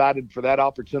was excited for that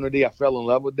opportunity. I fell in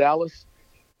love with Dallas.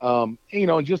 And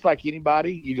just like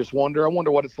anybody, you just wonder. I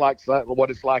wonder what it's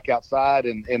like outside.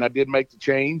 And I did make the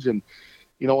change. And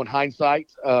in hindsight,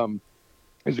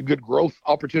 it's a good growth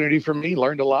opportunity for me.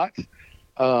 Learned a lot.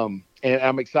 And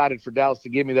I'm excited for Dallas to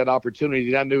give me that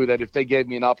opportunity. I knew that if they gave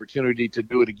me an opportunity to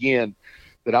do it again,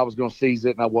 that I was going to seize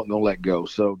it and I wasn't going to let go.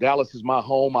 So Dallas is my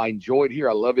home. I enjoy it here.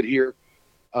 I love it here.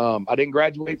 I didn't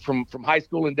graduate from high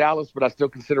school in Dallas, but I still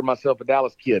consider myself a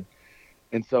Dallas kid.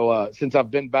 And so since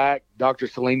I've been back, Dr.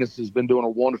 Salinas has been doing a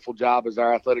wonderful job as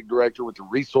our athletic director with the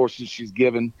resources she's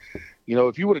given.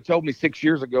 If you would have told me 6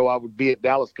 years ago I would be at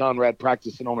Dallas Conrad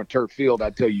practicing on a turf field,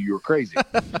 I'd tell you were crazy.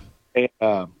 And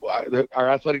our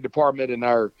athletic department and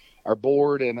our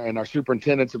board and our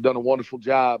superintendents have done a wonderful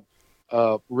job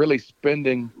really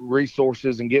spending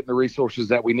resources and getting the resources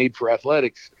that we need for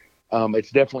athletics.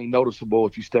 It's definitely noticeable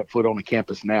if you step foot on the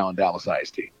campus now in Dallas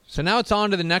ISD. So now it's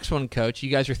on to the next one, Coach. You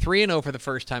guys are 3-0 for the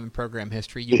first time in program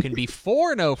history. You can be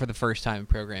 4-0 for the first time in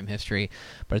program history,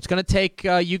 but it's going to take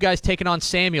you guys taking on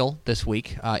Samuel this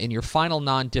week in your final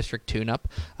non-district tune-up.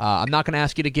 I'm not going to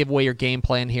ask you to give away your game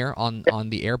plan here on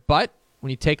the air, but when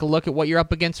you take a look at what you're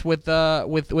up against with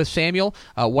Samuel,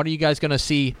 what are you guys going to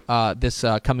see this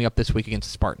coming up this week against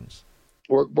the Spartans?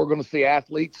 We're going to see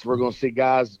athletes. We're going to see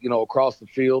guys, across the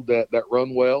field that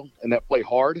run well and that play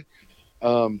hard.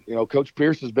 Coach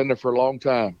Pierce has been there for a long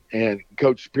time, and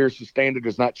Coach Pierce's standard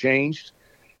has not changed.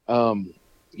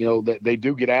 That they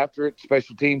do get after it.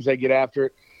 Special teams, they get after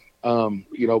it.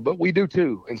 But we do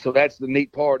too. And so that's the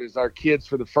neat part is our kids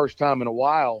for the first time in a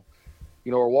while,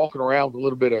 are walking around with a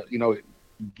little bit of,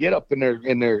 get up in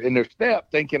their step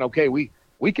thinking, okay,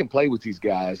 we can play with these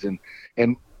guys.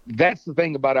 And that's the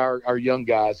thing about our young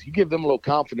guys. You give them a little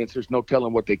confidence, there's no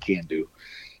telling what they can do.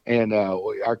 And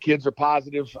our kids are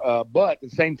positive. But at the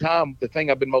same time, the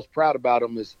thing I've been most proud about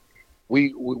them is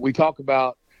we talk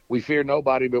about we fear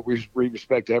nobody, but we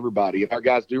respect everybody. And our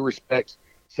guys do respect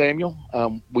Samuel.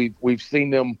 We've seen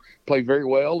them play very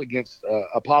well against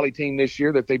a Poly team this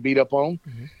year that they beat up on.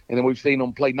 Mm-hmm. And then we've seen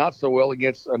them play not so well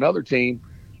against another team.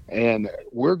 And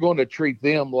we're going to treat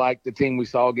them like the team we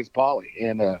saw against Poly.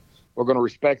 And we're going to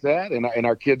respect that, and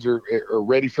our kids are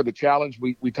ready for the challenge.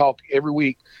 We talk every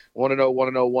week, want to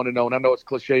know, and I know it's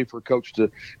cliche for a coach to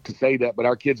say that, but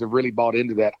our kids have really bought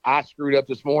into that. I screwed up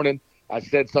this morning. I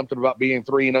said something about being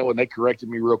 3-0, and they corrected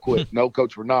me real quick. No,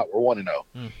 Coach, we're not. We're 1-0.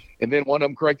 And then one of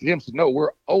them corrected him, said, no,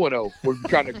 we're 0-0. We're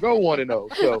trying to go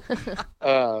 1-0. So,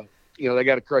 they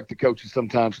got to correct the coaches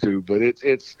sometimes too. But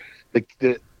it's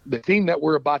the team that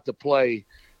we're about to play.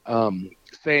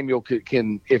 Samuel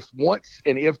can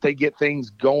if they get things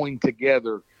going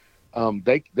together,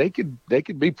 they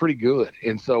could be pretty good.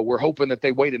 And so we're hoping that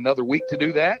they wait another week to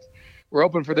do that. We're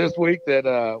hoping for this week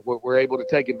that we're able to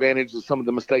take advantage of some of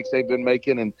the mistakes they've been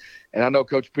making. And I know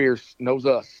Coach Pierce knows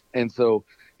us. And so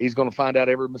he's going to find out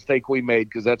every mistake we made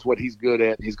because that's what he's good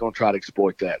at. And he's going to try to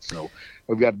exploit that. So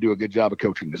we've got to do a good job of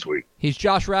coaching this week. He's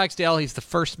Josh Ragsdale. He's the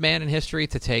first man in history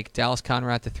to take Dallas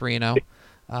Conrad to 3-0.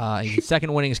 He's the second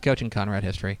winningest coach in Conrad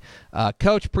history.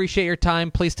 Coach, appreciate your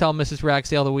time. Please tell Mrs.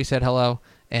 Ragsdale that we said hello,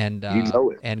 and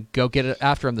go get it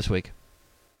after him this week.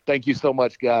 Thank you so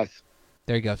much, guys.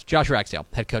 There he goes. Josh Ragsdale,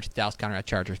 head coach of the Dallas Conrad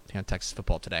Chargers on Texas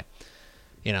Football Today.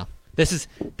 This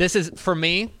is for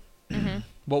me,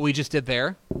 what we just did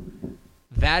there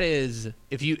that is,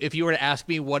 if you were to ask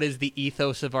me what is the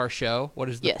ethos of our show, what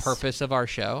is the Yes. purpose of our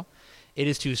show, it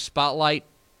is to spotlight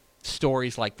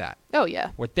stories like that. Oh,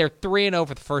 yeah. Where they're 3-0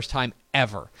 for the first time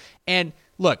ever. And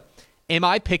look, am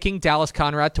I picking Dallas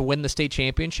Conrad to win the state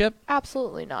championship?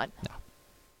 Absolutely not.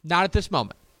 Not at this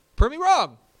moment. Prove me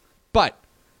wrong. But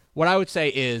what I would say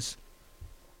is,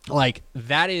 like,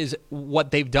 that is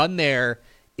what they've done there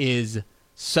is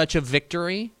such a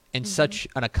victory and such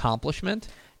an accomplishment,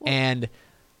 and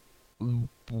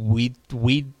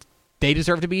they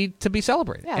deserve to be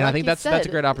celebrated. Yeah, and I like think you that's a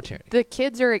said, great opportunity. The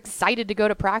kids are excited to go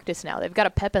to practice now. They've got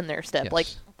a pep in their step. Yes. Like,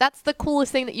 that's the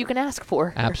coolest thing that you can ask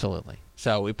for. Absolutely.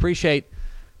 So we appreciate.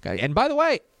 And by the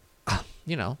way,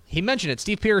 he mentioned it.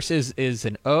 Steve Pierce is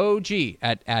an OG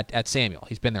at Samuel.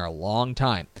 He's been there a long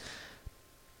time.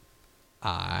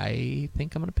 I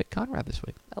think I'm going to pick Conrad this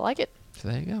week. I like it. So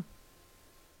there you go.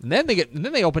 And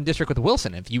then they open district with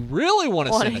Wilson. If you really want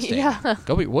to send a statement,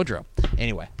 go beat Woodrow.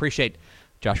 Anyway, appreciate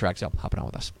Josh Ragsdale hopping on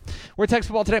with us. We're at Texas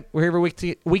Football Today. We're here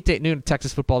every weekday at noon at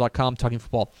TexasFootball.com, talking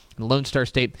football in the Lone Star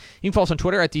State. You can follow us on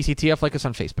Twitter at DCTF, like us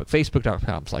on Facebook,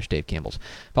 Facebook.com/Dave Campbell's.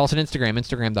 Follow us on Instagram,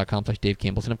 Instagram.com/Dave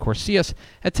Campbell's. And, of course, see us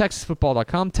at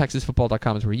TexasFootball.com.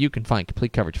 TexasFootball.com is where you can find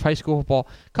complete coverage of high school football,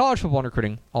 college football, and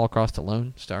recruiting all across the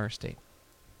Lone Star State.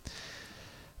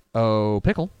 Oh,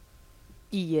 Pickle.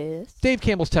 Yes. Dave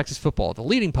Campbell's Texas Football, the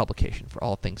leading publication for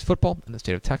all things football in the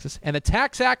state of Texas, and the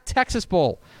TaxAct Texas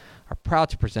Bowl are proud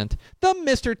to present the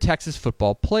Mr. Texas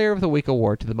Football Player of the Week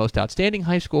award to the most outstanding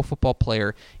high school football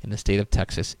player in the state of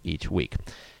Texas each week.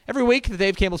 Every week, the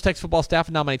Dave Campbell's Texas Football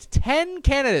staff nominates 10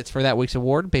 candidates for that week's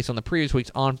award based on the previous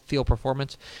week's on-field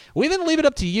performance. We then leave it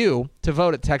up to you to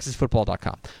vote at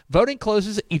TexasFootball.com. Voting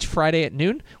closes each Friday at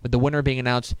noon, with the winner being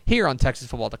announced here on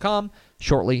TexasFootball.com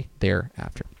shortly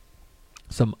thereafter.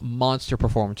 Some monster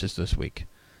performances this week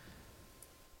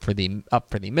for the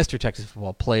Mr. Texas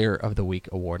Football Player of the Week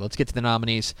award. Let's get to the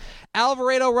nominees.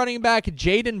 Alvarado running back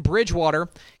Jaden Bridgewater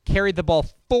carried the ball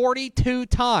 42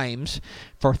 times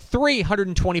for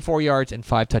 324 yards and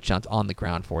 5 touchdowns on the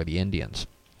ground for the Indians.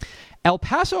 El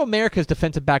Paso America's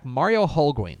defensive back Mario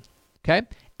Holguin,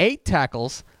 8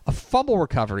 tackles, a fumble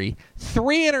recovery,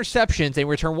 3 interceptions, and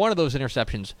returned one of those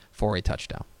interceptions for a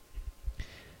touchdown.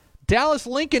 Dallas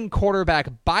Lincoln quarterback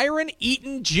Byron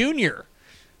Eaton Jr.,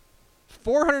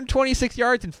 426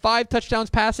 yards and 5 touchdowns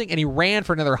passing, and he ran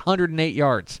for another 108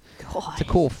 yards. God. It's a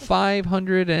cool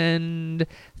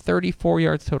 534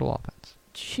 yards total offense.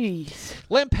 Jeez.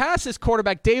 Lampasas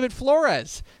quarterback David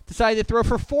Flores decided to throw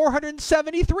for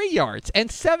 473 yards and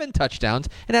 7 touchdowns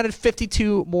and added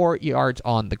 52 more yards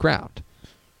on the ground.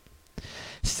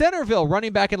 Centerville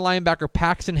running back and linebacker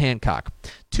Paxton Hancock,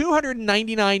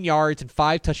 299 yards and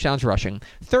 5 touchdowns rushing,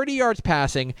 30 yards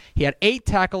passing. He had 8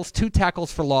 tackles, 2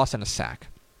 tackles for loss, and a sack.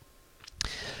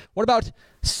 What about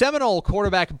Seminole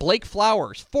quarterback Blake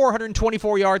Flowers,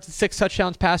 424 yards and 6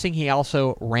 touchdowns passing. He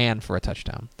also ran for a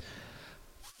touchdown.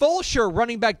 Fulshire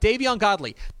running back Davion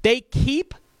Godley. They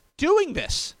keep doing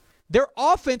this. Their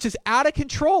offense is out of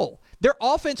control. Their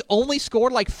offense only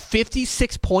scored like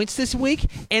 56 points this week,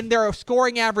 and their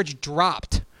scoring average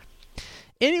dropped.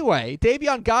 Anyway,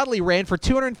 Davion Godley ran for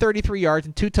 233 yards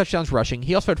and 2 touchdowns rushing.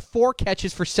 He also had 4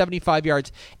 catches for 75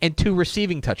 yards and 2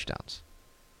 receiving touchdowns.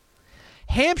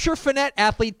 Hampshire Finette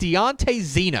athlete Deontay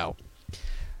Zeno.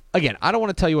 Again, I don't want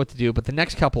to tell you what to do, but the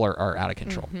next couple are out of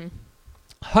control.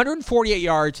 148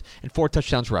 yards and 4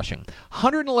 touchdowns rushing,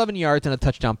 111 yards and a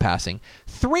touchdown passing,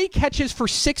 3 catches for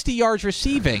 60 yards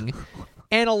receiving,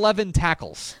 and 11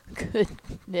 tackles.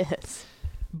 Goodness.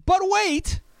 But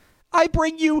wait, I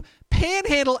bring you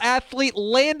Panhandle athlete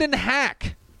Landon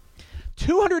Hack.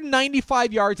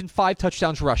 295 yards and 5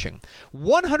 touchdowns rushing,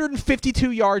 152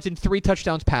 yards and 3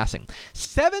 touchdowns passing,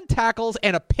 7 tackles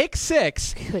and a pick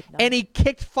 6, and he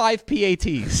kicked 5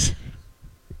 PATs.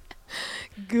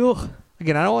 Ugh.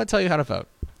 Again, I don't want to tell you how to vote.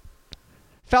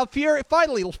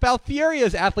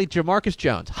 Falfurria's athlete Jamarcus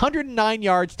Jones, 109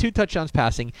 yards, 2 touchdowns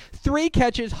passing, 3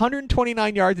 catches,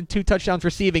 129 yards, and 2 touchdowns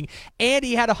receiving, and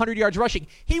he had 100 yards rushing.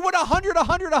 He went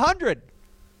 100.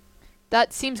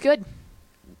 That seems good.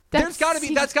 That's got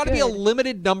to be a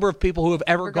limited number of people who have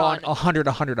ever gone 100.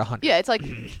 Yeah, it's like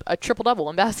a triple-double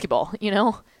in basketball, you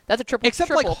know? That's a triple.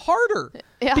 Except like harder.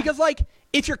 Yeah. Because like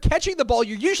if you're catching the ball,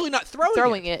 you're usually not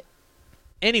throwing it.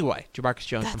 Anyway, Jamarcus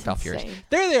Jones from Falfurrias.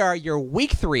 There they are, your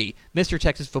Week 3 Mr.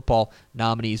 Texas Football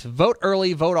nominees. Vote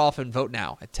early, vote often, vote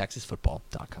now at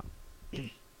TexasFootball.com.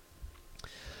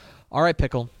 All right,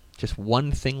 Pickle. Just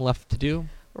one thing left to do.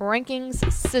 Rankings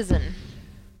season.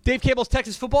 Dave Campbell's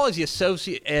Texas Football is the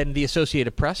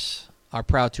Associated Press are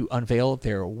proud to unveil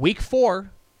their Week 4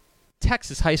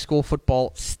 Texas high school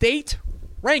football state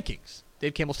rankings.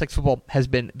 Dave Campbell's Texas Football has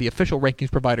been the official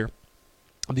rankings provider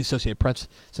of the Associated Press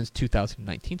since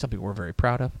 2019, something we're very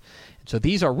proud of. And so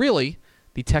these are really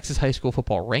the Texas high school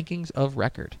football rankings of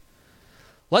record.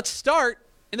 Let's start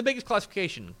in the biggest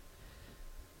classification.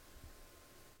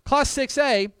 Class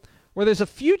 6A, where there's a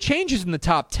few changes in the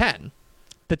top 10.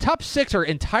 The top 6 are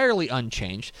entirely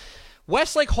unchanged.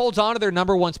 Westlake holds on to their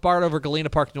number 1 spot over Galena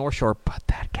Park North Shore, but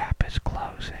that gap is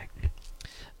closing.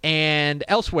 And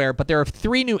elsewhere, but there are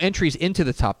 3 new entries into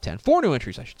the top 10. 4 new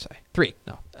entries, I should say. 3,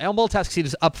 no. Elmwood Atascocita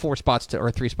is up 3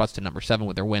 spots to number 7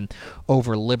 with their win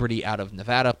over Liberty out of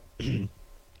Nevada.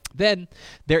 Then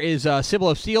there is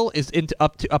Cibolo Seal is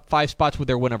up 5 spots with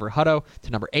their win over Hutto to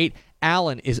number 8.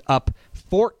 Allen is up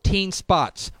 14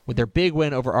 spots with their big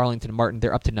win over Arlington Martin.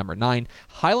 They're up to number 9.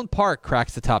 Highland Park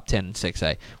cracks the top 10 in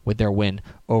 6A with their win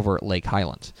over Lake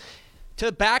Highlands. To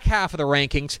the back half of the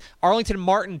rankings, Arlington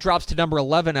Martin drops to number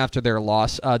 11 after their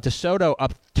loss. DeSoto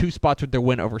up 2 spots with their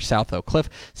win over South Oak Cliff.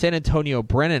 San Antonio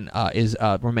Brennan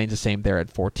remains the same there at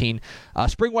 14.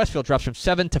 Spring Westfield drops from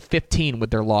 7 to 15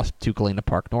 with their loss to Galena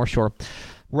Park North Shore.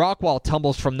 Rockwall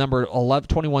tumbles from number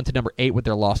 21 to number 8 with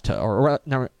their loss to, or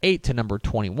number 8 to number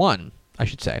 21, I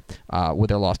should say, with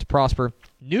their loss to Prosper.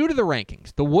 New to the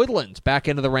rankings, the Woodlands back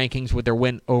into the rankings with their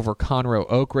win over Conroe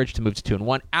Oak Ridge to move to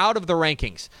 2-1. Out of the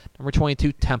rankings, number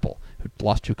 22, Temple, who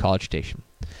lost to College Station.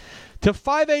 To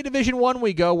 5A Division I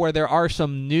we go, where there are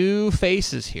some new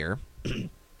faces here.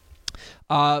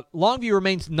 Longview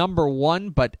remains number 1,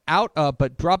 but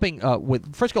dropping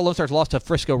with Frisco Lone Stars lost to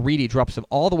Frisco Reedy, drops them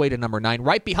all the way to number 9,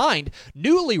 right behind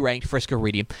newly ranked Frisco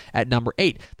Reedy at number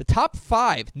 8. The top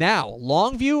 5 now: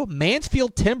 Longview,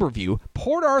 Mansfield Timberview,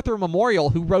 Port Arthur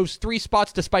Memorial, who rose 3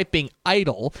 spots despite being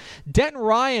idle, Denton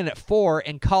Ryan at 4,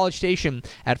 and College Station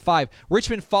at 5.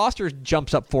 Richmond Foster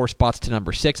jumps up 4 spots to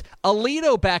number 6.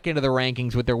 Aledo back into the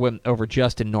rankings with their win over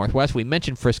Justin Northwest. We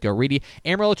mentioned Frisco Reedy.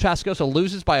 Amarillo Chaskosa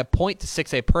loses by a point to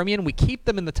 6A Permian. We keep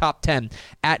them in the top 10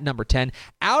 at number 10.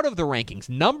 Out of the rankings,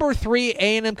 number 3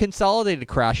 A&M Consolidated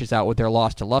crashes out with their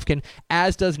loss to Lufkin,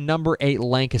 as does number 8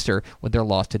 Lancaster with their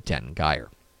loss to Denton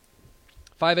Geyer.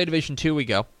 5A Division II we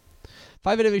go.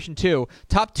 5A Division II,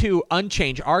 top 2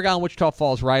 unchanged. Argyle and Wichita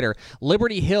Falls Rider.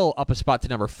 Liberty Hill up a spot to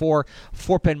number 4.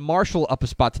 Fort Bend Marshall up a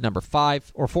spot to number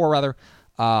 5, or 4 rather.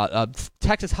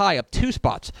 Texas High up 2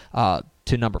 spots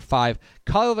to number 5.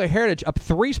 Colorado Heritage up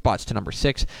 3 spots to number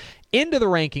 6. Into the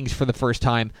rankings for the first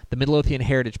time, the Midlothian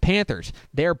Heritage Panthers.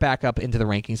 They're back up into the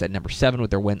rankings at number 7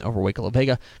 with their win over Waco La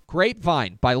Vega.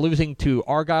 Grapevine, by losing to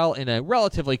Argyle in a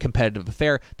relatively competitive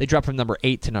affair, they drop from number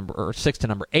 6 to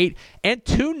number 8. And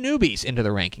 2 newbies into the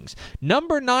rankings.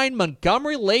 Number 9,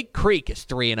 Montgomery Lake Creek is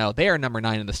 3-0. They are number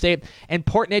 9 in the state. And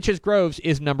Port Neches Groves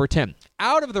is number 10.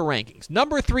 Out of the rankings,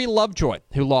 number 3, Lovejoy,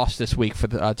 who lost this week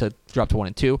to drop to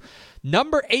 1-2.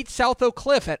 Number 8, South Oak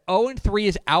Cliff at 0-3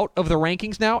 is out of the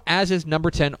rankings now, as is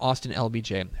number 10, Austin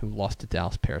LBJ, who lost to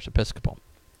Dallas Parish Episcopal.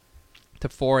 To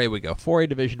 4A we go. 4A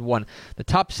Division I. The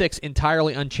top 6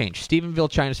 entirely unchanged.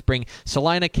 Stephenville, China Spring,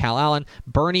 Salina, Cal Allen,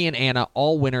 Bernie, and Anna,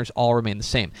 all winners, all remain the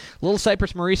same. Little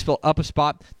Cypress, Mauriceville up a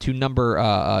spot to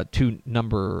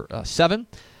number 7.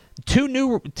 2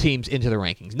 new teams into the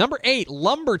rankings. Number 8,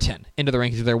 Lumberton into the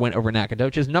rankings with their win over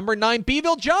Nacogdoches. Number 9,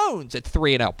 Beeville Jones at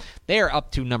 3-0. They are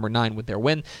up to number 9 with their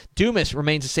win. Dumas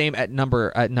remains the same at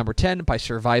number 10 by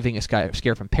surviving a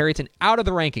scare from Perryton. Out of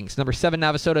the rankings, number 7,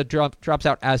 Navasota drops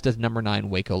out, as does number 9,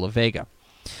 Waco La Vega.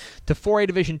 To 4A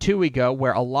Division II we go,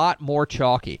 where a lot more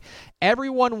chalky.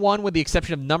 Everyone won with the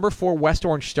exception of number 4 West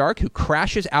Orange Stark, who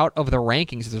crashes out of the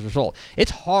rankings as a result. It's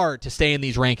hard to stay in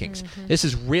these rankings. Mm-hmm. This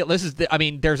is real.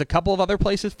 There's a couple of other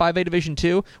places, 5A Division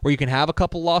II, where you can have a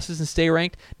couple losses and stay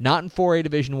ranked. Not in 4A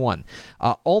Division I.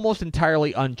 Almost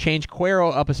entirely unchanged.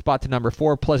 Cuero up a spot to number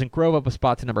 4. Pleasant Grove up a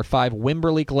spot to number 5.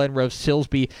 Wimberley, Glenrose,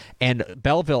 Silsby, and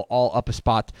Belleville all up a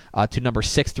spot to number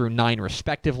 6 through 9,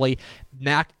 respectively.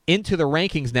 Back into the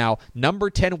rankings now. Number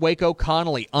 10 Waco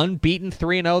Connolly, unbeaten,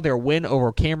 3-0. Their win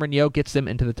over Cameron Yo gets them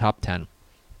into the top 10.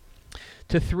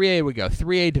 To 3A we go.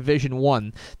 3A Division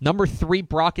I. Number 3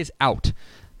 Brock is out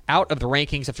of the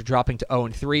rankings after dropping to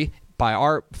 0-3.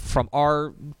 From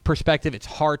our perspective, it's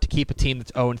hard to keep a team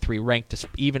that's 0-3 ranked,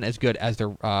 even as good as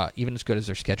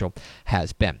their schedule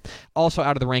has been. Also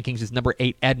out of the rankings is number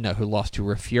 8 Edna, who lost to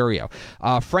Refugio.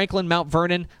 Franklin, Mount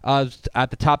Vernon at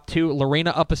the top 2.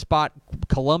 Lorena up a spot.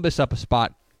 Columbus up a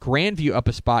spot. Grandview up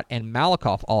a spot, and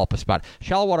Malakoff all up a spot.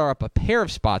 Shallowater up a pair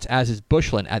of spots, as is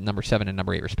Bushland at number 7 and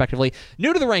number 8, respectively.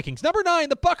 New to the rankings, number 9,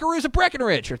 the Buckaroos of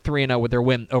Breckenridge are 3-0 with their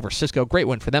win over Cisco. Great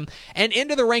win for them. And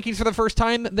into the rankings for the first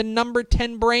time, the number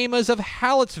 10 Brahmas of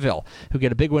Hallettsville, who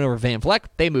get a big win over Van Vleck.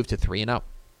 They move to 3-0.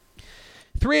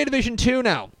 3A Division II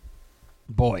now.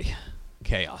 Boy,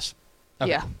 chaos.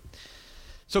 Okay. Yeah.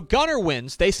 So Gunner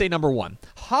wins. They say number 1.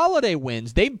 Holiday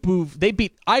wins. They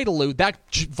beat Idalou. That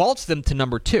vaults them to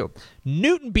number 2.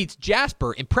 Newton beats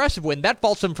Jasper. Impressive win. That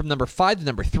vaults them from number 5 to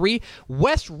number 3.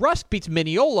 West Rusk beats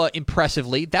Mineola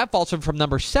impressively. That vaults them from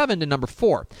number 7 to number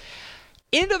 4.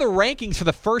 Into the rankings for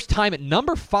the first time at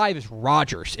number 5 is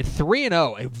Rogers at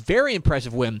 3-0. A very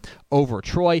impressive win over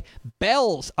Troy.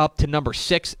 Bell's up to number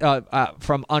 6,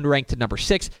 from unranked to number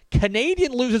 6.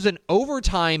 Canadian loses in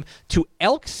overtime to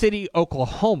Elk City,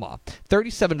 Oklahoma,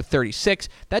 37-36.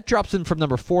 That drops them from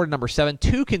number 4 to number 7.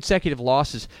 2 consecutive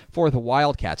losses for the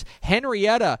Wildcats.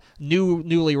 Henrietta,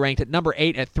 newly ranked at number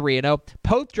 8 at 3-0.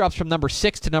 Poth drops from number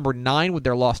 6 to number 9 with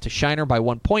their loss to Shiner by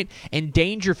 1 point. And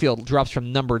Dangerfield drops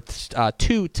from number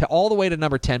 2 to all the way to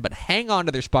number 10, but hang on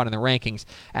to their spot in the rankings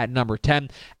at number 10.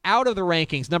 Out of the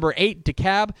rankings, number 8,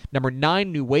 DeKalb, number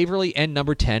 9, New Waverly, and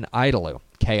number 10, Idalou.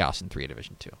 Chaos in 3A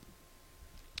Division 2.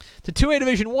 To 2A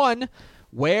Division 1,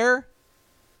 where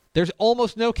there's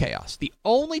almost no chaos. The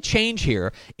only change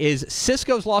here is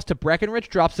Cisco's loss to Breckenridge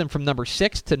drops them from number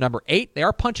 6 to number 8. They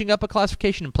are punching up a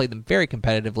classification and play them very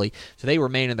competitively, so they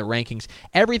remain in the rankings.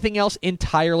 Everything else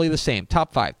entirely the same.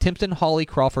 Top 5, Timpson, Hawley,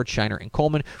 Crawford, Shiner, and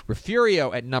Coleman.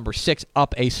 Refugio at number 6,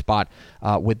 up a spot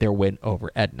with their win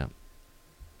over Edna.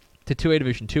 To 2A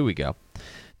Division 2 we go.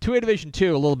 2A Division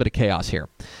 2, a little bit of chaos here.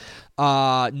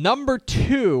 Number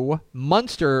 2,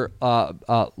 Munster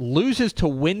loses to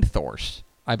Windthorst,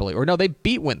 I believe. Or no, they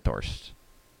beat Windthorst.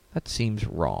 That seems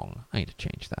wrong. I need to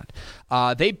change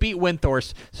that. They beat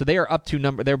Windthorst, so they are up to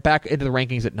they're back into the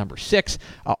rankings at number 6.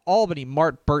 Albany,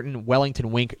 Mart, Burton,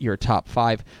 Wellington, Wink, your top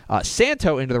 5.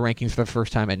 Santo into the rankings for the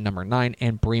first time at number 9,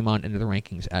 and Bremont into the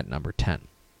rankings at number 10.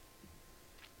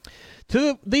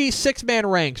 To the 6-man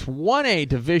ranks, 1A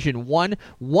Division 1,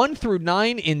 1 through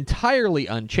 9 entirely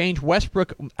unchanged.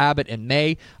 Westbrook, Abbott, and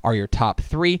May are your top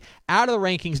 3. Out of the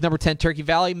rankings, number 10, Turkey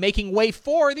Valley, making way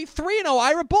for the 3-0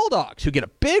 Ira Bulldogs, who get a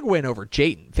big win over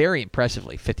Jayton, very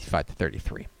impressively,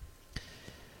 55-33.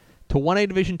 To 1A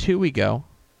Division 2 we go,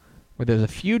 where there's a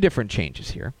few different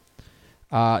changes here.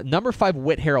 Number 5,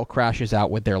 Whit Harrell crashes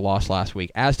out with their loss last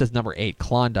week, as does number 8,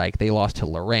 Klondike. They lost to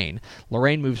Lorraine.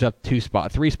 Lorraine moves up 3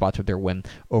 spots with their win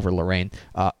over Lorraine.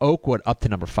 Oakwood up to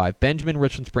number 5. Benjamin,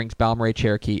 Richland Springs, Balmorhea,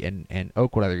 Cherokee, and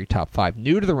Oakwood are your top 5.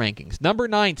 New to the rankings. Number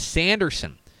 9,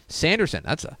 Sanderson. Sanderson,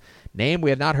 that's a name we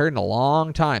have not heard in a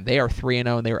long time. They are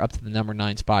 3-0, and they are up to the number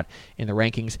 9 spot in the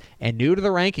rankings. And new to the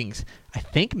rankings, I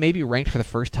think maybe ranked for the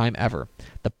first time ever,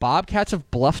 the Bobcats of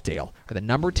Bluffdale are the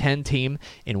number 10 team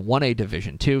in 1A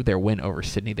Division 2. Their win over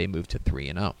Sydney, they moved to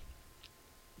 3-0.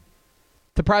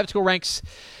 The private school ranks.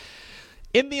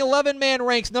 In the 11-man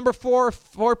ranks, number 4,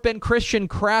 Fort Bend Christian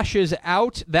crashes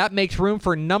out. That makes room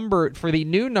for the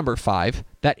new number 5.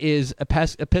 That is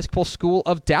Episcopal School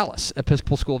of Dallas.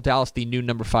 Episcopal School of Dallas, the new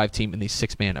number 5 team in the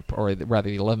 6-man, or rather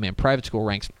the 11-man private school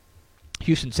ranks.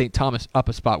 Houston St. Thomas up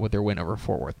a spot with their win over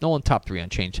Fort Worth. Nolan top 3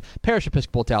 unchanged. Parish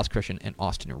Episcopal, Dallas Christian, and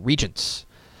Austin Regents.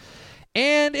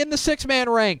 And in the 6-man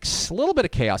ranks, a little bit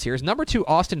of chaos here. Is number 2,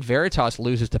 Austin Veritas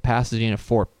loses to Pasadena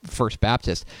First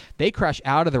Baptist. They crash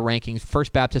out of the rankings.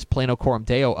 First Baptist, Plano Coram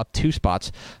Deo up 2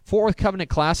 spots. Fort Worth Covenant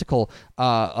Classical,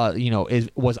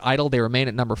 was idle. They remain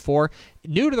at number 4.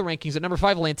 New to the rankings at number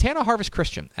 5, Lantana Harvest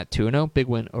Christian at 2-0. Big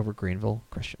win over Greenville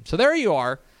Christian. So there you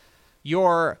are,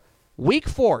 your Week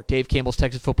 4 Dave Campbell's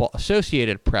Texas Football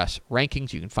Associated Press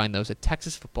rankings. You can find those at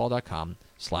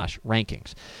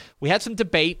texasfootball.com/rankings. We had some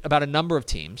debate about a number of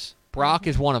teams. Brock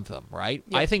is one of them, right?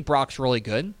 Yep. I think Brock's really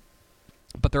good,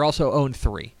 but they're also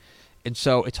 0-3. And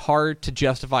so it's hard to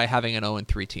justify having an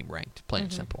 0-3 team ranked, plain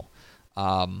and simple.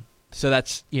 So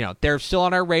that's, they're still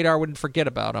on our radar. Wouldn't forget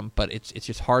about them, but it's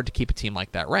just hard to keep a team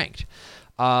like that ranked.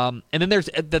 And then there's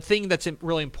the thing that's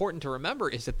really important to remember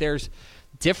is that there's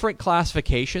different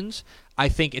classifications. I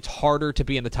think it's harder to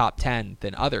be in the top 10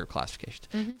 than other classifications.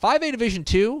 5A Division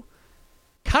 2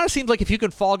 kind of seems like if you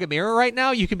can fog a mirror right now,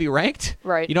 you can be ranked.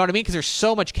 Right. You know what I mean? Because there's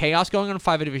so much chaos going on in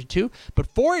 5A Division 2.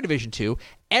 But 4A Division 2,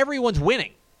 everyone's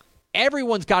winning.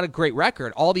 Everyone's got a great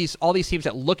record. All these teams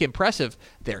that look impressive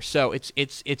there. So it's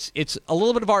a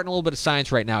little bit of art and a little bit of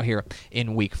science right now here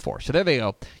in Week 4. So there they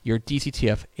go. Your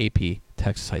DCTF AP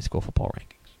Texas High School football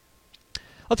rankings.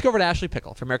 Let's go over to Ashley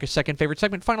Pickle for America's second favorite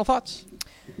segment. Final thoughts?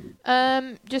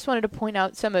 Just wanted to point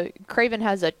out Craven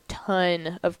has a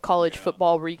ton of college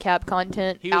football recap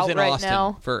content out right now. He was in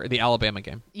Austin for the Alabama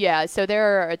game. Yeah, so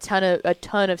there are a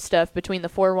ton of stuff between the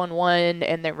 411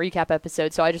 and the recap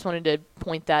episode. So I just wanted to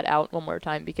point that out one more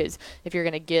time because if you're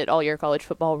going to get all your college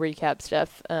football recap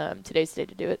stuff, today's the day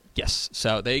to do it. Yes,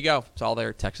 so there you go. It's all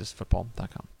there at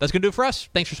TexasFootball.com. That's going to do it for us.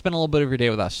 Thanks for spending a little bit of your day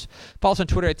with us. Follow us on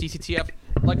Twitter at DCTF.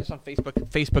 Like us on Facebook,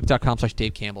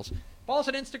 facebook.com/Dave Campbell's. Follow us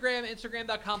on Instagram,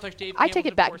 instagram.com/Dave Campbell's. I take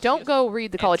it back. Don't go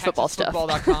read the college football stuff.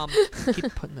 TexasFootball.com.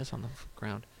 Keep putting this on the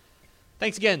ground.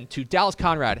 Thanks again to Dallas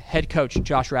Conrad, head coach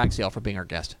Josh Ragsdale for being our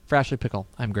guest. For Ashley Pickle,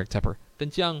 I'm Greg Tepper.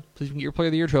 Vince Young, please get your Player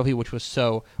of the Year trophy, which was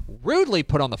so rudely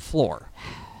put on the floor.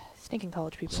 Stinking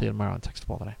college people. See you tomorrow on Texas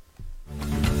Football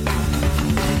Today.